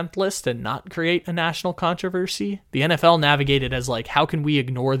the exempt list and not create a national controversy. The NFL navigated as like, how can we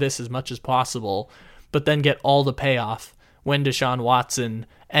ignore this as much as possible, but then get all the payoff when Deshaun Watson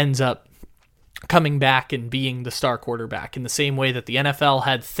ends up coming back and being the star quarterback, in the same way that the NFL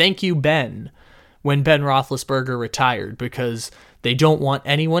had thank you Ben when Ben Roethlisberger retired, because they don't want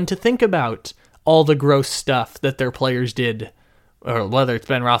anyone to think about all the gross stuff that their players did, or whether it's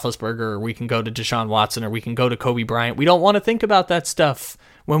Ben Roethlisberger, or we can go to Deshaun Watson, or we can go to Kobe Bryant. We don't want to think about that stuff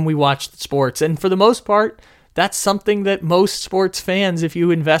when we watch sports. And for the most part, that's something that most sports fans, if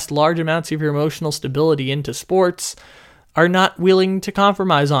you invest large amounts of your emotional stability into sports, are not willing to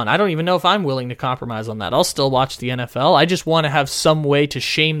compromise on. I don't even know if I'm willing to compromise on that. I'll still watch the NFL. I just want to have some way to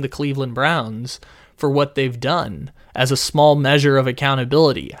shame the Cleveland Browns for what they've done as a small measure of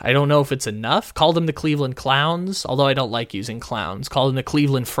accountability. I don't know if it's enough. Call them the Cleveland Clowns, although I don't like using clowns. Call them the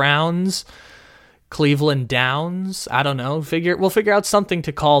Cleveland Frowns, Cleveland Downs. I don't know. We'll figure out something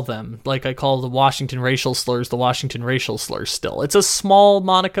to call them. Like I call the Washington racial slurs still. It's a small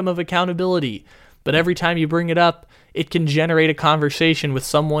modicum of accountability, but every time you bring it up, it can generate a conversation with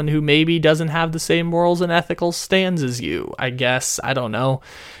someone who maybe doesn't have the same morals and ethical stands as you, I guess. I don't know.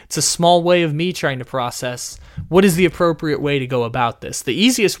 It's a small way of me trying to process what is the appropriate way to go about this. The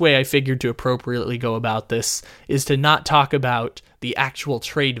easiest way I figured to appropriately go about this is to not talk about the actual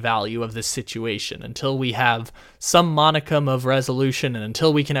trade value of this situation until we have some modicum of resolution and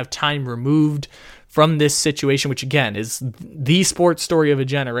until we can have time removed from this situation, which again is the sports story of a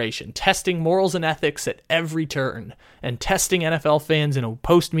generation, testing morals and ethics at every turn and testing NFL fans in a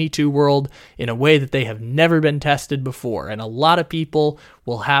post-Me Too world in a way that they have never been tested before. And a lot of people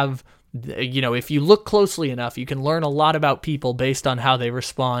will have, if you look closely enough, you can learn a lot about people based on how they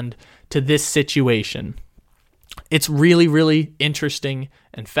respond to this situation. It's really, really interesting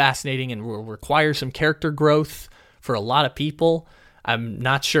and fascinating and will require some character growth for a lot of people. I'm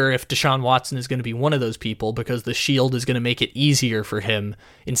not sure if Deshaun Watson is going to be one of those people, because the Shield is going to make it easier for him.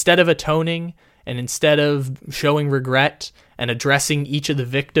 Instead of atoning and instead of showing regret and addressing each of the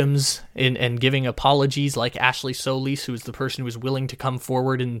victims and giving apologies like Ashley Solis, who was the person who was willing to come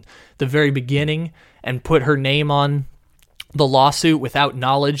forward in the very beginning and put her name on the lawsuit without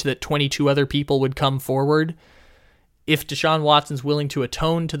knowledge that 22 other people would come forward. If Deshaun Watson's willing to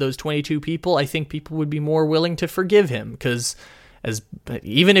atone to those 22 people, I think people would be more willing to forgive him, because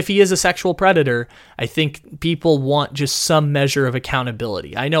even if he is a sexual predator, I think people want just some measure of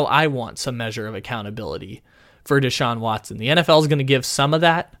accountability. I know I want some measure of accountability for Deshaun Watson. The NFL is going to give some of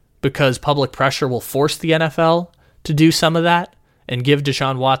that because public pressure will force the NFL to do some of that and give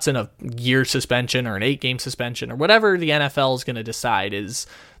Deshaun Watson a year suspension or an 8-game suspension or whatever the NFL is going to decide is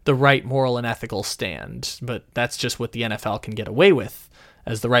the right moral and ethical stand. But that's just what the NFL can get away with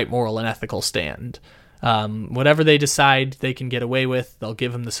as the right moral and ethical stand. Whatever they decide they can get away with, they'll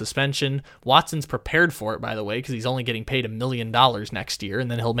give him the suspension. Watson's prepared for it, by the way, because he's only getting paid $1 million next year,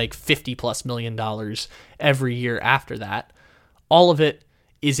 and then he'll make $50+ million every year after that. All of it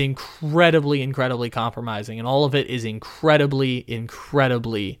is incredibly, incredibly compromising, and all of it is incredibly,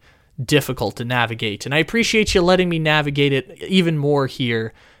 incredibly difficult to navigate. And I appreciate you letting me navigate it even more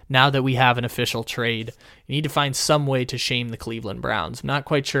here now that we have an official trade. You need to find some way to shame the Cleveland Browns. I'm not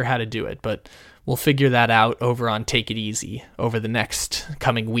quite sure how to do it, but we'll figure that out over on Take It Easy over the next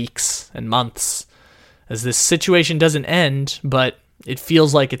coming weeks and months as this situation doesn't end, but it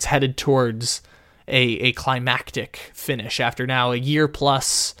feels like it's headed towards a climactic finish after now a year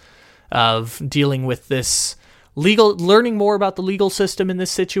plus of dealing with this learning more about the legal system in this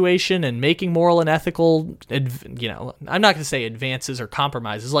situation and making moral and ethical, I'm not going to say advances or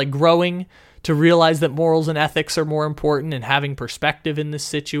compromises, like growing to realize that morals and ethics are more important and having perspective in this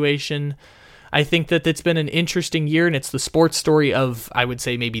situation. I think that it's been an interesting year, and it's the sports story of, I would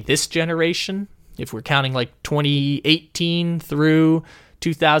say, maybe this generation, if we're counting like 2018 through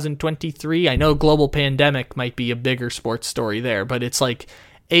 2023. I know global pandemic might be a bigger sports story there, but it's like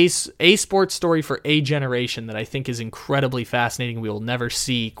a sports story for a generation that I think is incredibly fascinating. We will never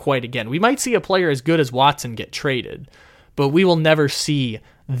see quite again. We might see a player as good as Watson get traded, but we will never see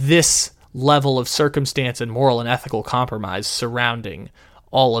this level of circumstance and moral and ethical compromise surrounding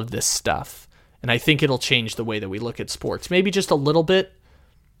all of this stuff. And I think it'll change the way that we look at sports, maybe just a little bit.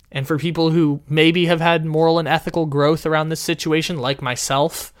 And for people who maybe have had moral and ethical growth around this situation, like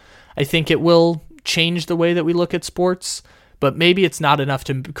myself, I think it will change the way that we look at sports. But maybe it's not enough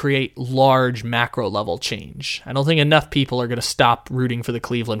to create large macro level change. I don't think enough people are going to stop rooting for the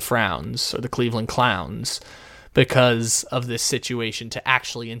Cleveland Frowns or the Cleveland Clowns because of this situation to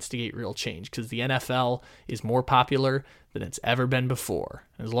actually instigate real change, because the NFL is more popular than it's ever been before.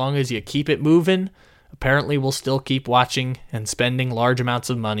 As long as you keep it moving, apparently we'll still keep watching and spending large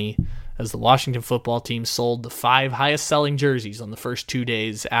amounts of money, as the Washington football team sold the 5 highest selling jerseys on the first 2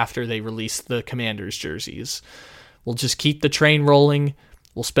 days after they released the Commanders jerseys. We'll just keep the train rolling.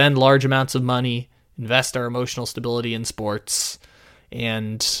 We'll spend large amounts of money, invest our emotional stability in sports,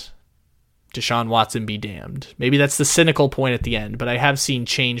 and Deshaun Watson be damned. Maybe that's the cynical point at the end, but I have seen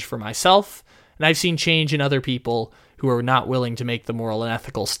change for myself, and I've seen change in other people who are not willing to make the moral and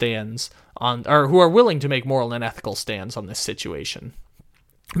ethical stands on, or who are willing to make moral and ethical stands on this situation.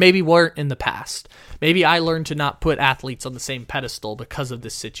 Maybe weren't in the past. Maybe I learned to not put athletes on the same pedestal because of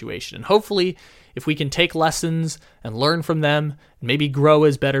this situation. And hopefully, if we can take lessons and learn from them, and maybe grow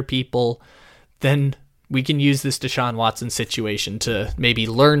as better people, then we can use this Deshaun Watson situation to maybe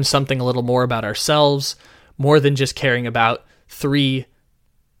learn something a little more about ourselves, more than just caring about 3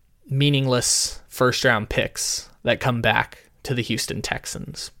 meaningless first-round picks that come back to the Houston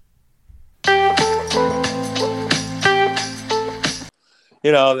Texans.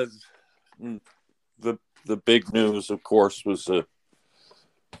 You know, the big news, of course, was the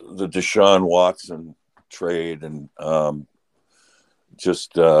Deshaun Watson trade, and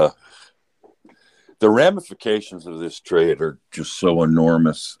just the ramifications of this trade are just so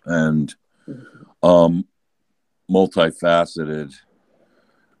enormous and multifaceted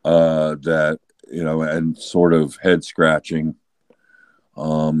that, you know, and sort of head scratching.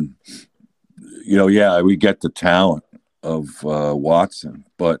 You know, yeah, we get the talent of Watson,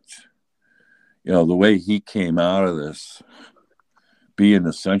 but you know, the way he came out of this being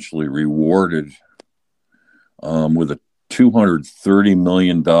essentially rewarded with a $230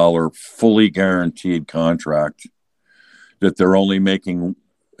 million fully guaranteed contract that they're only making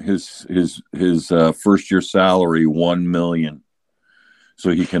his first year salary $1 million,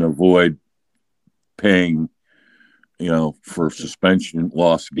 so he can avoid paying, you know, for suspension,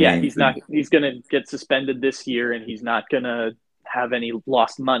 lost games. Yeah, he's going to get suspended this year, and he's not going to have any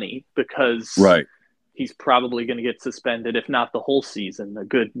lost money because he's probably going to get suspended, if not the whole season, a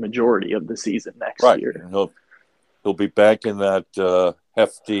good majority of the season next year. And he'll be banking that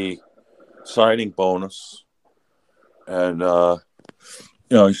hefty signing bonus. And,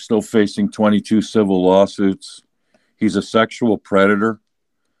 you know, he's still facing 22 civil lawsuits. He's a sexual predator.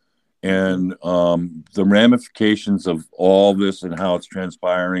 And the ramifications of all this and how it's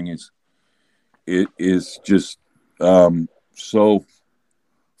transpiring is just so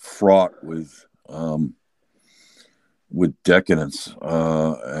fraught with decadence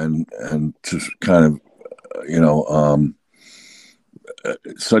and just kind of, you know,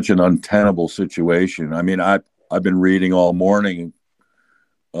 such an untenable situation. I mean, I've been reading all morning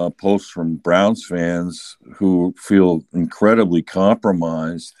posts from Browns fans who feel incredibly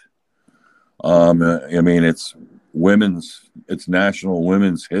compromised. I mean, it's National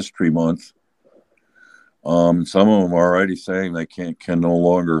Women's History Month. Some of them are already saying they can no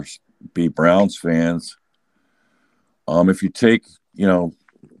longer be Browns fans. If you take, you know,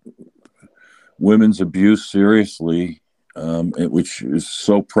 women's abuse seriously, which is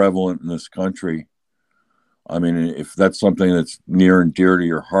so prevalent in this country, I mean, if that's something that's near and dear to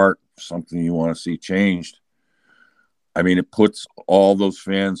your heart, something you want to see changed, I mean, it puts all those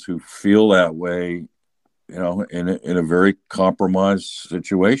fans who feel that way, you know, in a very compromised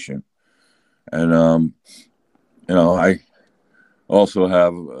situation. And, you know, I also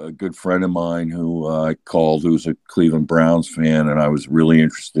have a good friend of mine who I called, who's a Cleveland Browns fan, and I was really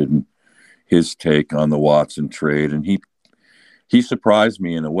interested in his take on the Watson trade. And he surprised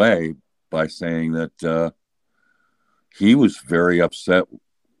me in a way by saying that he was very upset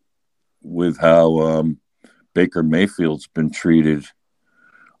with how Baker Mayfield's been treated.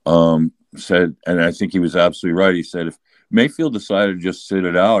 Said, and I think he was absolutely right. He said if Mayfield decided to just sit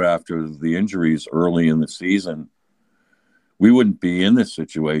it out after the injuries early in the season, we wouldn't be in this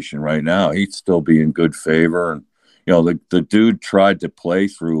situation right now. He'd still be in good favor. And, you know, the dude tried to play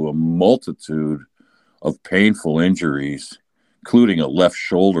through a multitude of painful injuries, including a left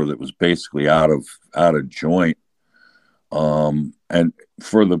shoulder that was basically out of joint. And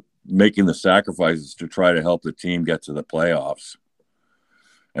for making the sacrifices to try to help the team get to the playoffs.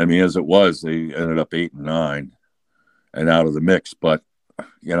 I mean, as it was, they ended up 8-9 and out of the mix. But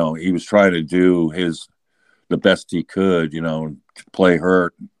he was trying to do the best he could, to play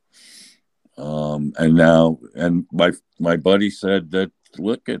hurt. And my buddy said that,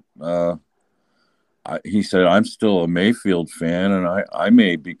 look at, he said, I'm still a Mayfield fan, and I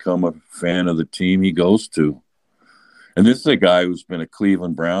may become a fan of the team he goes to. And this is a guy who's been a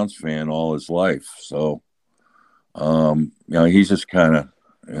Cleveland Browns fan all his life. So, he's just kind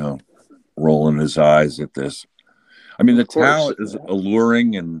of, rolling his eyes at this. I mean, the talent is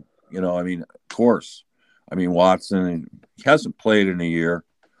alluring, and, of course. Watson, he hasn't played in a year.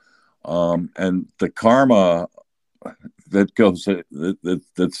 And the karma that goes,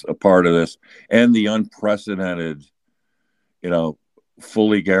 that's a part of this, and the unprecedented,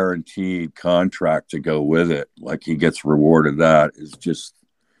 fully guaranteed contract to go with it, like he gets rewarded, that is just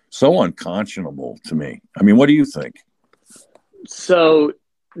so unconscionable to me. What do you think? So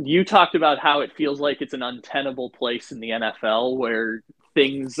you talked about how it feels like it's an untenable place in the NFL where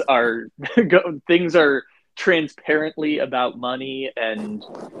things are transparently about money and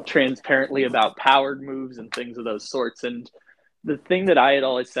transparently about powered moves and things of those sorts. And the thing that I had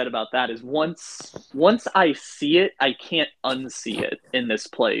always said about that is once I see it, I can't unsee it in this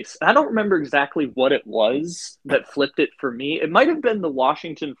place. I don't remember exactly what it was that flipped it for me. It might have been the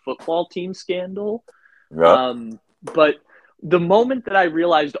Washington football team scandal. Yeah. But the moment that I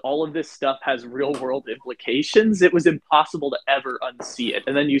realized all of this stuff has real world implications, it was impossible to ever unsee it.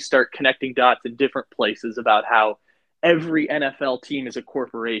 And then you start connecting dots in different places about how every NFL team is a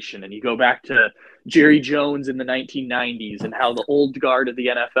corporation. And you go back to Jerry Jones in the 1990s and how the old guard of the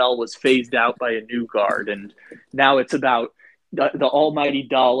NFL was phased out by a new guard. And now it's about the almighty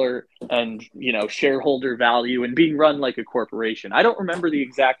dollar and, shareholder value and being run like a corporation. I don't remember the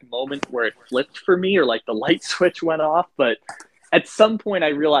exact moment where it flipped for me or like the light switch went off, but at some point I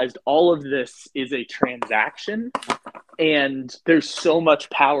realized all of this is a transaction and there's so much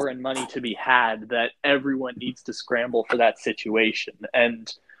power and money to be had that everyone needs to scramble for that situation.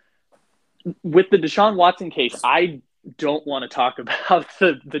 And with the Deshaun Watson case, I don't want to talk about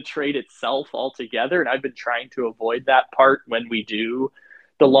the trade itself altogether. And I've been trying to avoid that part when we do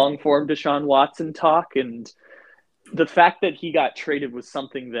the long form Deshaun Watson talk. And the fact that he got traded was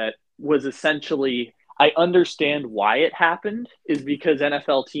something that was essentially, I understand why it happened, is because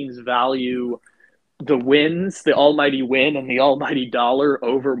NFL teams value the wins, the almighty win and the almighty dollar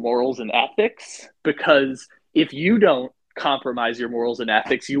over morals and ethics. Because if you don't compromise your morals and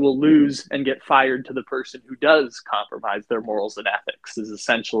ethics, you will lose and get fired to the person who does compromise their morals and ethics, is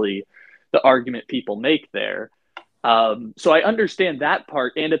essentially the argument people make there. So I understand that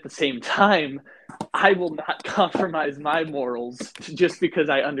part. And at the same time, I will not compromise my morals just because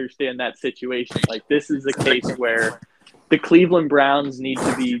I understand that situation. Like, this is a case where the Cleveland Browns need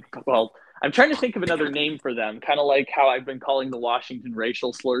to be, well, I'm trying to think of another name for them, kind of like how I've been calling the Washington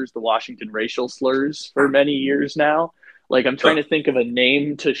racial slurs for many years now. Like, I'm trying to think of a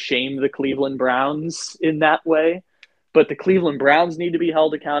name to shame the Cleveland Browns in that way. But the Cleveland Browns need to be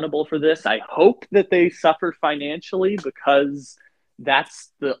held accountable for this. I hope that they suffer financially, because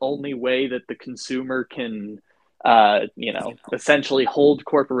that's the only way that the consumer can, essentially hold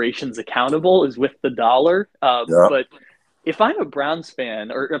corporations accountable, is with the dollar. But if I'm a Browns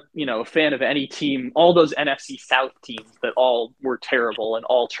fan or, a fan of any team, all those NFC South teams that all were terrible and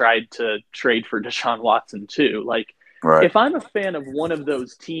all tried to trade for Deshaun Watson too, like, right. If I'm a fan of one of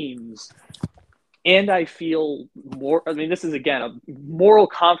those teams and I feel more, this is, again, a moral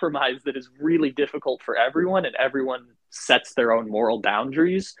compromise that is really difficult for everyone, and everyone sets their own moral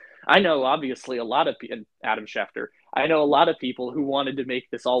boundaries. I know, obviously, and Adam Schefter, I know a lot of people who wanted to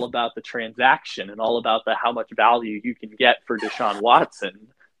make this all about the transaction and all about how much value you can get for Deshaun Watson,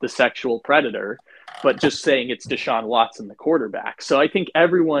 the sexual predator, but just saying it's Deshaun Watson, the quarterback. So I think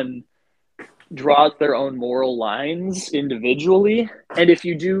everyone draws their own moral lines individually. And if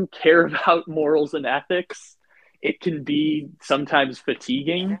you do care about morals and ethics, it can be sometimes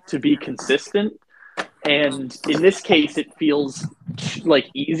fatiguing to be consistent. And in this case, it feels like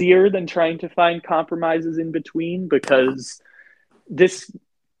easier than trying to find compromises in between, because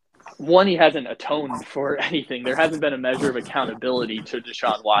he hasn't atoned for anything. There hasn't been a measure of accountability to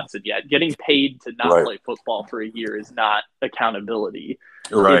Deshaun Watson yet. Getting paid to not play football for a year is not accountability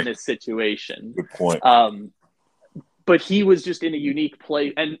in this situation. Good point. But he was just in a unique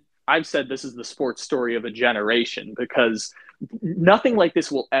place. And I've said this is the sports story of a generation, because nothing like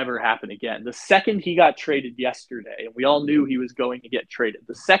this will ever happen again. The second he got traded yesterday, and we all knew he was going to get traded,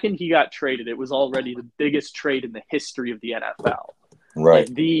 the second he got traded, it was already the biggest trade in the history of the NFL. Right.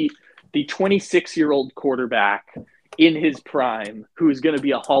 Like, the 26-year-old quarterback in his prime, who is going to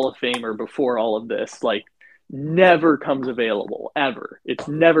be a Hall of Famer before all of this, like, never comes available, ever. It's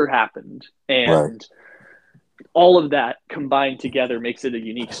never happened. And all of that combined together makes it a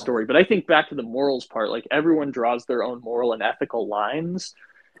unique story. But I think back to the morals part, like, everyone draws their own moral and ethical lines.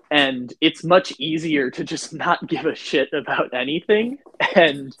 And it's much easier to just not give a shit about anything.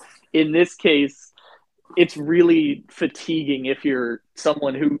 And in this case, it's really fatiguing if you're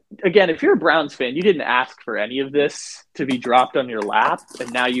someone who, again, if you're a Browns fan, you didn't ask for any of this to be dropped on your lap.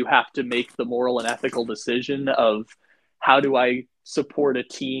 And now you have to make the moral and ethical decision of, how do I support a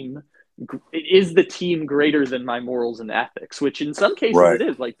team? Is the team greater than my morals and ethics? Which in some cases it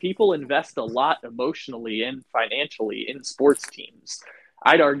is. Like, people invest a lot emotionally and financially in sports teams.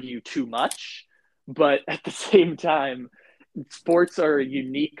 I'd argue too much, but at the same time, sports are a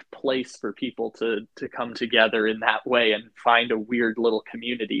unique place for people to come together in that way and find a weird little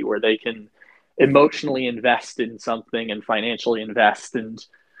community where they can emotionally invest in something and financially invest. And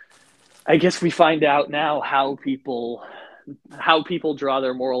I guess we find out now how people draw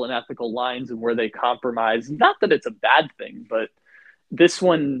their moral and ethical lines and where they compromise. Not that it's a bad thing, but this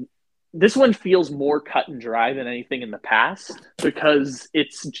one feels more cut and dry than anything in the past, because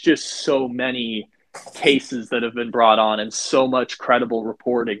it's just so many cases that have been brought on and so much credible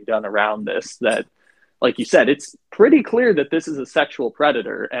reporting done around this that, like you said, it's pretty clear that this is a sexual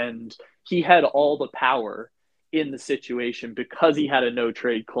predator, and he had all the power in the situation because he had a no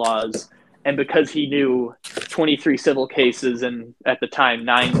trade clause and because he knew 23 civil cases and, at the time,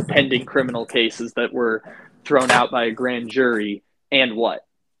 9 pending criminal cases that were thrown out by a grand jury. And what?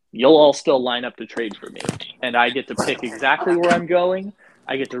 You'll all still line up to trade for me. And I get to pick exactly where I'm going.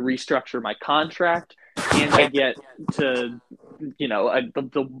 I get to restructure my contract. And I get to,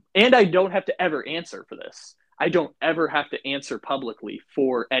 and I don't have to ever answer for this. I don't ever have to answer publicly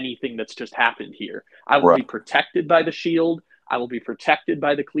for anything that's just happened here. I will be protected by the Shield. I will be protected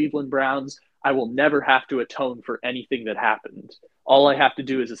by the Cleveland Browns. I will never have to atone for anything that happened. All I have to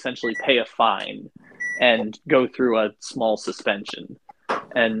do is essentially pay a fine and go through a small suspension.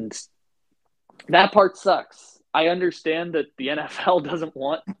 And that part sucks. I understand that the NFL doesn't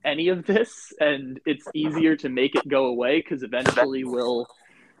want any of this, and it's easier to make it go away because eventually we'll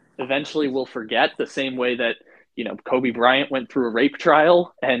forget, the same way that, Kobe Bryant went through a rape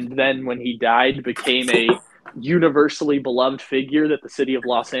trial and then when he died became a universally beloved figure that the city of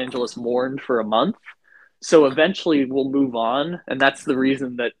Los Angeles mourned for a month. So eventually we'll move on. And that's the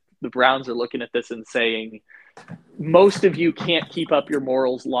reason that the Browns are looking at this and saying, most of you can't keep up your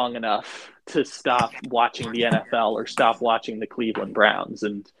morals long enough to stop watching the NFL or stop watching the Cleveland Browns.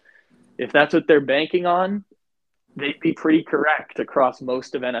 And if that's what they're banking on, they'd be pretty correct across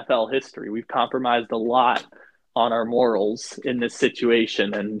most of NFL history. We've compromised a lot on our morals in this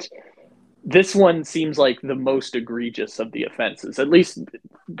situation. And this one seems like the most egregious of the offenses, at least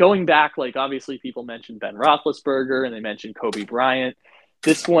going back. Like, obviously people mentioned Ben Roethlisberger and they mentioned Kobe Bryant.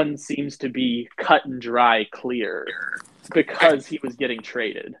 This one seems to be cut and dry clear because he was getting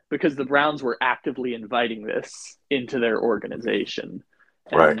traded, because the Browns were actively inviting this into their organization.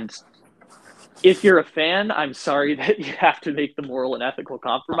 And if you're a fan, I'm sorry that you have to make the moral and ethical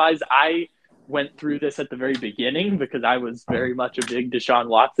compromise. I went through this at the very beginning because I was very much a big Deshaun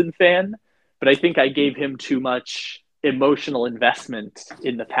Watson fan, but I think I gave him too much emotional investment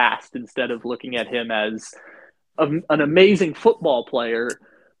in the past instead of looking at him as an amazing football player.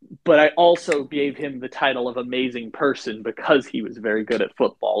 But I also gave him the title of amazing person because he was very good at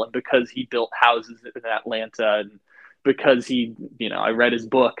football and because he built houses in Atlanta and because he, I read his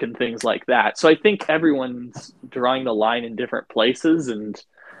book and things like that. So I think everyone's drawing the line in different places. And,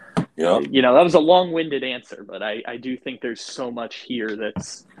 that was a long-winded answer, but I do think there's so much here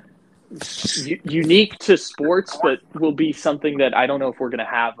that's unique to sports, but will be something that I don't know if we're going to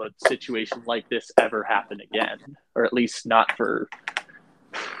have a situation like this ever happen again, or at least not for,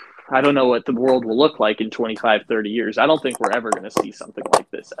 I don't know what the world will look like in 25, 30 years. I don't think we're ever going to see something like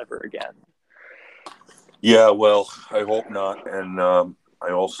this ever again. Yeah, well, I hope not. And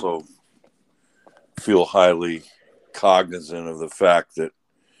I also feel highly cognizant of the fact that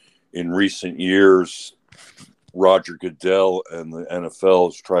in recent years, Roger Goodell and the NFL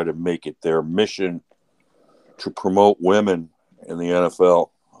has tried to make it their mission to promote women in the NFL.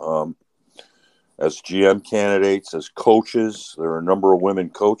 As GM candidates, as coaches, there are a number of women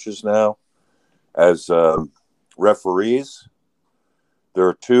coaches now. As referees, there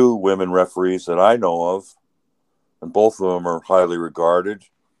are 2 women referees that I know of, and both of them are highly regarded.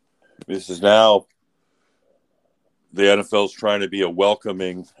 This is now the NFL is trying to be a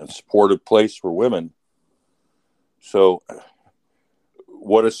welcoming and supportive place for women. So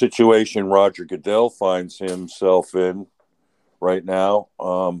what a situation Roger Goodell finds himself in right now.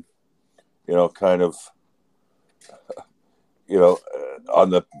 Kind of, on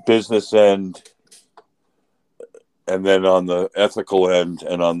the business end, and then on the ethical end,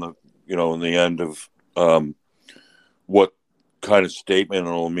 and on the, in the end of what kind of statement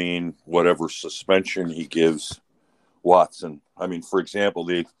it'll mean, whatever suspension he gives Watson. I mean, for example,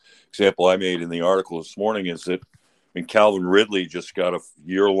 the example I made in the article this morning is that, Calvin Ridley just got a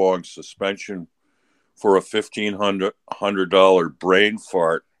year-long suspension for a $1,500 brain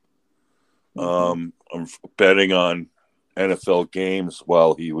fart. I'm betting on NFL games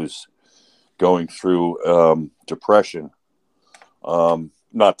while he was going through depression.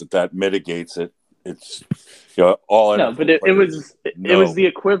 Not that mitigates it. It's all. No, but it was the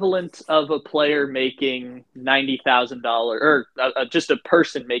equivalent of a player making $90,000, or just a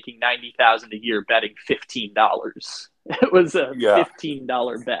person making $90,000 a year betting $15. It was a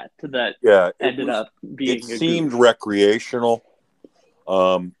 $15 bet that ended up being. It seemed recreational,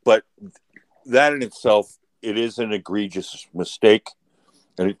 but that in itself, it is an egregious mistake,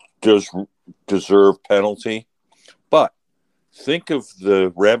 and it does deserve penalty. But think of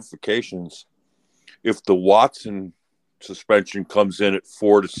the ramifications if the Watson suspension comes in at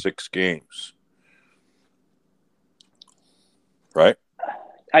 4 to 6 games, right?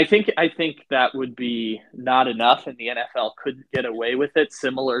 I think that would be not enough, and the NFL couldn't get away with it,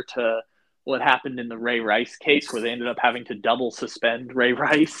 similar to what happened in the Ray Rice case, where they ended up having to double suspend Ray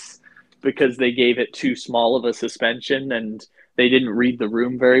Rice because they gave it too small of a suspension, and they didn't read the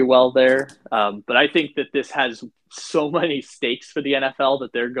room very well there. But I think that this has so many stakes for the NFL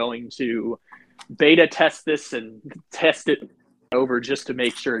that they're going to beta test this and test it over just to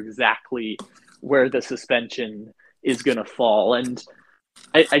make sure exactly where the suspension is going to fall. And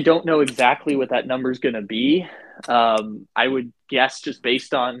I don't know exactly what that number is going to be. I would guess, just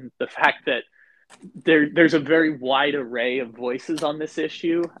based on the fact that there's a very wide array of voices on this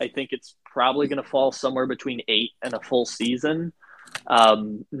issue, I think it's probably going to fall somewhere between 8 and a full season.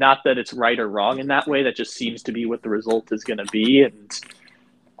 Not that it's right or wrong in that way. That just seems to be what the result is going to be. And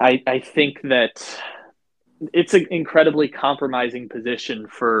I think that it's an incredibly compromising position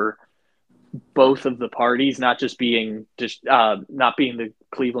for both of the parties, not being the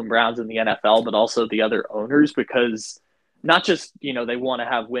Cleveland Browns and the NFL, but also the other owners, because not just, they want to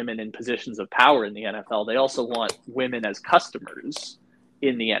have women in positions of power in the NFL. They also want women as customers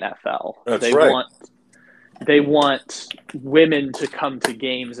in the NFL. That's right. They want women to come to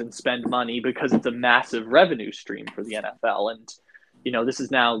games and spend money because it's a massive revenue stream for the NFL. And, this is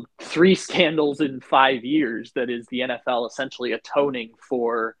now 3 scandals in 5 years that is the NFL essentially atoning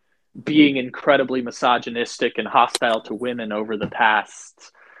for being incredibly misogynistic and hostile to women over the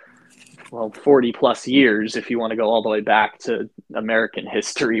past, 40 plus years, if you want to go all the way back to American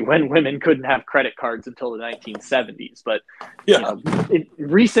history, when women couldn't have credit cards until the 1970s. But in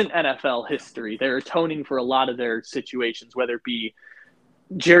recent NFL history, they're atoning for a lot of their situations, whether it be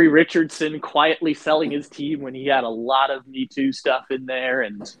Jerry Richardson quietly selling his team when he had a lot of Me Too stuff in there,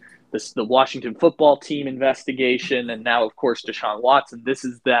 and the Washington football team investigation, and now, of course, Deshaun Watson. This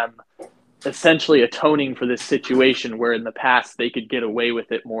is them essentially atoning for this situation where in the past they could get away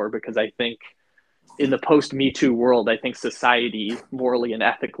with it more, because I think in the post-Me Too world, I think society, morally and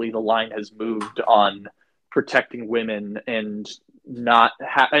ethically, the line has moved on protecting women and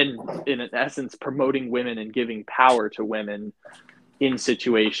and in essence promoting women and giving power to women in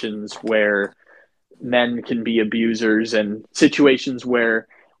situations where men can be abusers, and situations where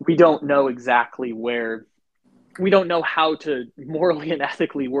we don't know how to morally and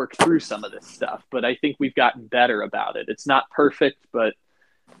ethically work through some of this stuff. But I think we've gotten better about it. It's not perfect, but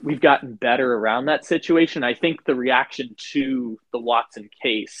we've gotten better around that situation. I think the reaction to the Watson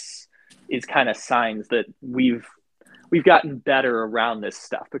case is kind of signs that we've gotten better around this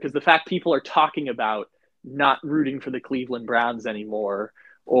stuff, because the fact people are talking about not rooting for the Cleveland Browns anymore,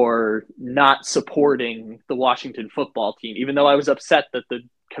 or not supporting the Washington football team, even though I was upset that the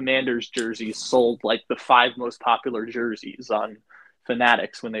Commanders jerseys sold like the 5 most popular jerseys on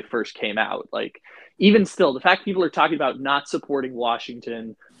Fanatics when they first came out. Like, even still, the fact people are talking about not supporting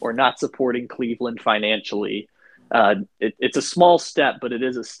Washington or not supporting Cleveland financially, it's a small step, but it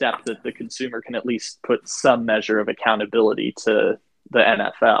is a step that the consumer can at least put some measure of accountability to the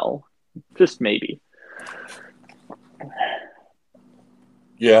NFL. Just maybe.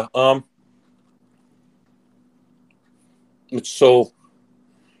 Yeah. It's so,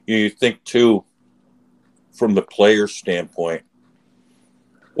 you think too, from the player's standpoint,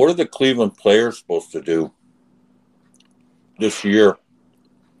 what are the Cleveland players supposed to do this year?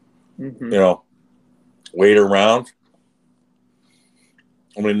 Mm-hmm. Wait around?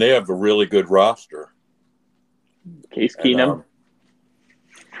 I mean, they have a really good roster. Case Keenum.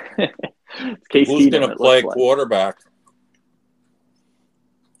 Case who's going to play quarterback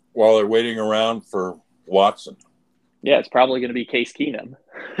while they're waiting around for Watson? Yeah, it's probably going to be Case Keenum.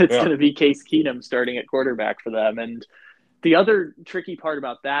 It's going to be Case Keenum starting at quarterback for them. And the other tricky part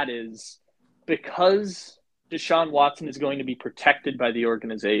about that is because Deshaun Watson is going to be protected by the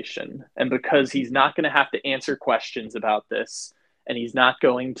organization, and because he's not going to have to answer questions about this, and he's not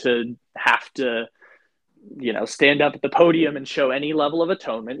going to have to, stand up at the podium and show any level of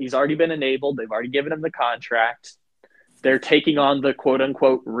atonement. He's already been enabled. They've already given him the contract. They're taking on the quote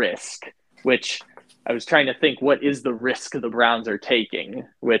unquote risk, which I was trying to think, what is the risk the Browns are taking,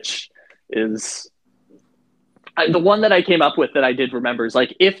 which is the one that I came up with that I did remember is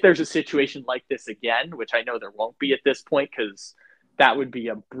like, if there's a situation like this again, which I know there won't be at this point, because that would be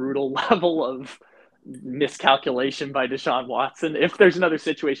a brutal level of miscalculation by Deshaun Watson. If there's another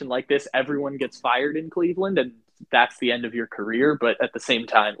situation like this, everyone gets fired in Cleveland and that's the end of your career. But at the same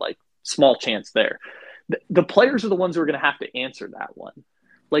time, like, small chance there. The players are the ones who are going to have to answer that one.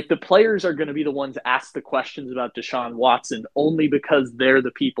 Like, the players are going to be the ones asked the questions about Deshaun Watson only because they're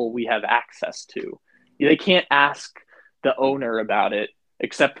the people we have access to. They can't ask the owner about it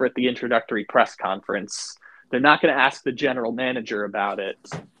except for at the introductory press conference. They're not going to ask the general manager about it.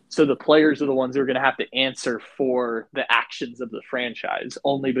 So the players are the ones who are going to have to answer for the actions of the franchise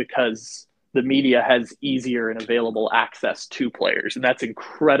only because the media has easier and available access to players. And that's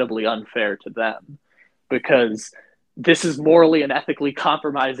incredibly unfair to them because this is morally and ethically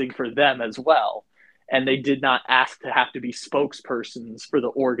compromising for them as well. And they did not ask to have to be spokespersons for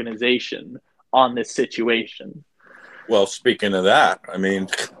the organization on this situation. Well, speaking of that, I mean,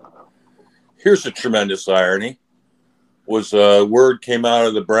 here's a tremendous irony. Word came out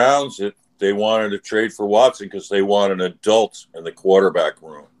of the Browns that they wanted to trade for Watson because they want an adult in the quarterback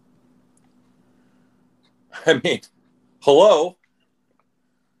room. I mean, hello?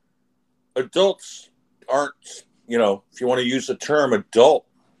 Adults aren't, if you want to use the term adult,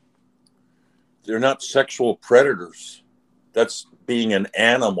 they're not sexual predators. That's being an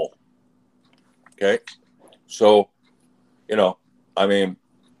animal. Okay? So, I mean,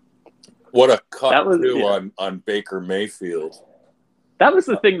 what a cut on Baker Mayfield. That was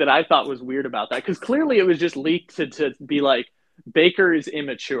the thing that I thought was weird about that, because clearly it was just leaked to be like, Baker is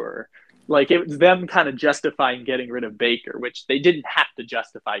immature. Like, it was them kind of justifying getting rid of Baker, which they didn't have to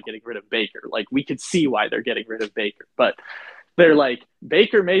justify getting rid of Baker. Like, we could see why they're getting rid of Baker. But they're like,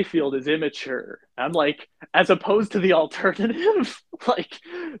 Baker Mayfield is immature. I'm like, as opposed to the alternative, like,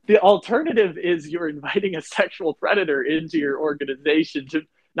 the alternative is you're inviting a sexual predator into your organization to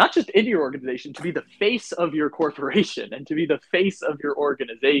not just into your organization, to be the face of your corporation and to be the face of your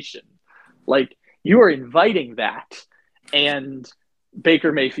organization. Like, you are inviting that, and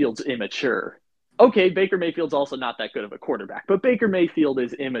Baker Mayfield's immature. Okay, Baker Mayfield's also not that good of a quarterback, but Baker Mayfield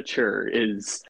is immature is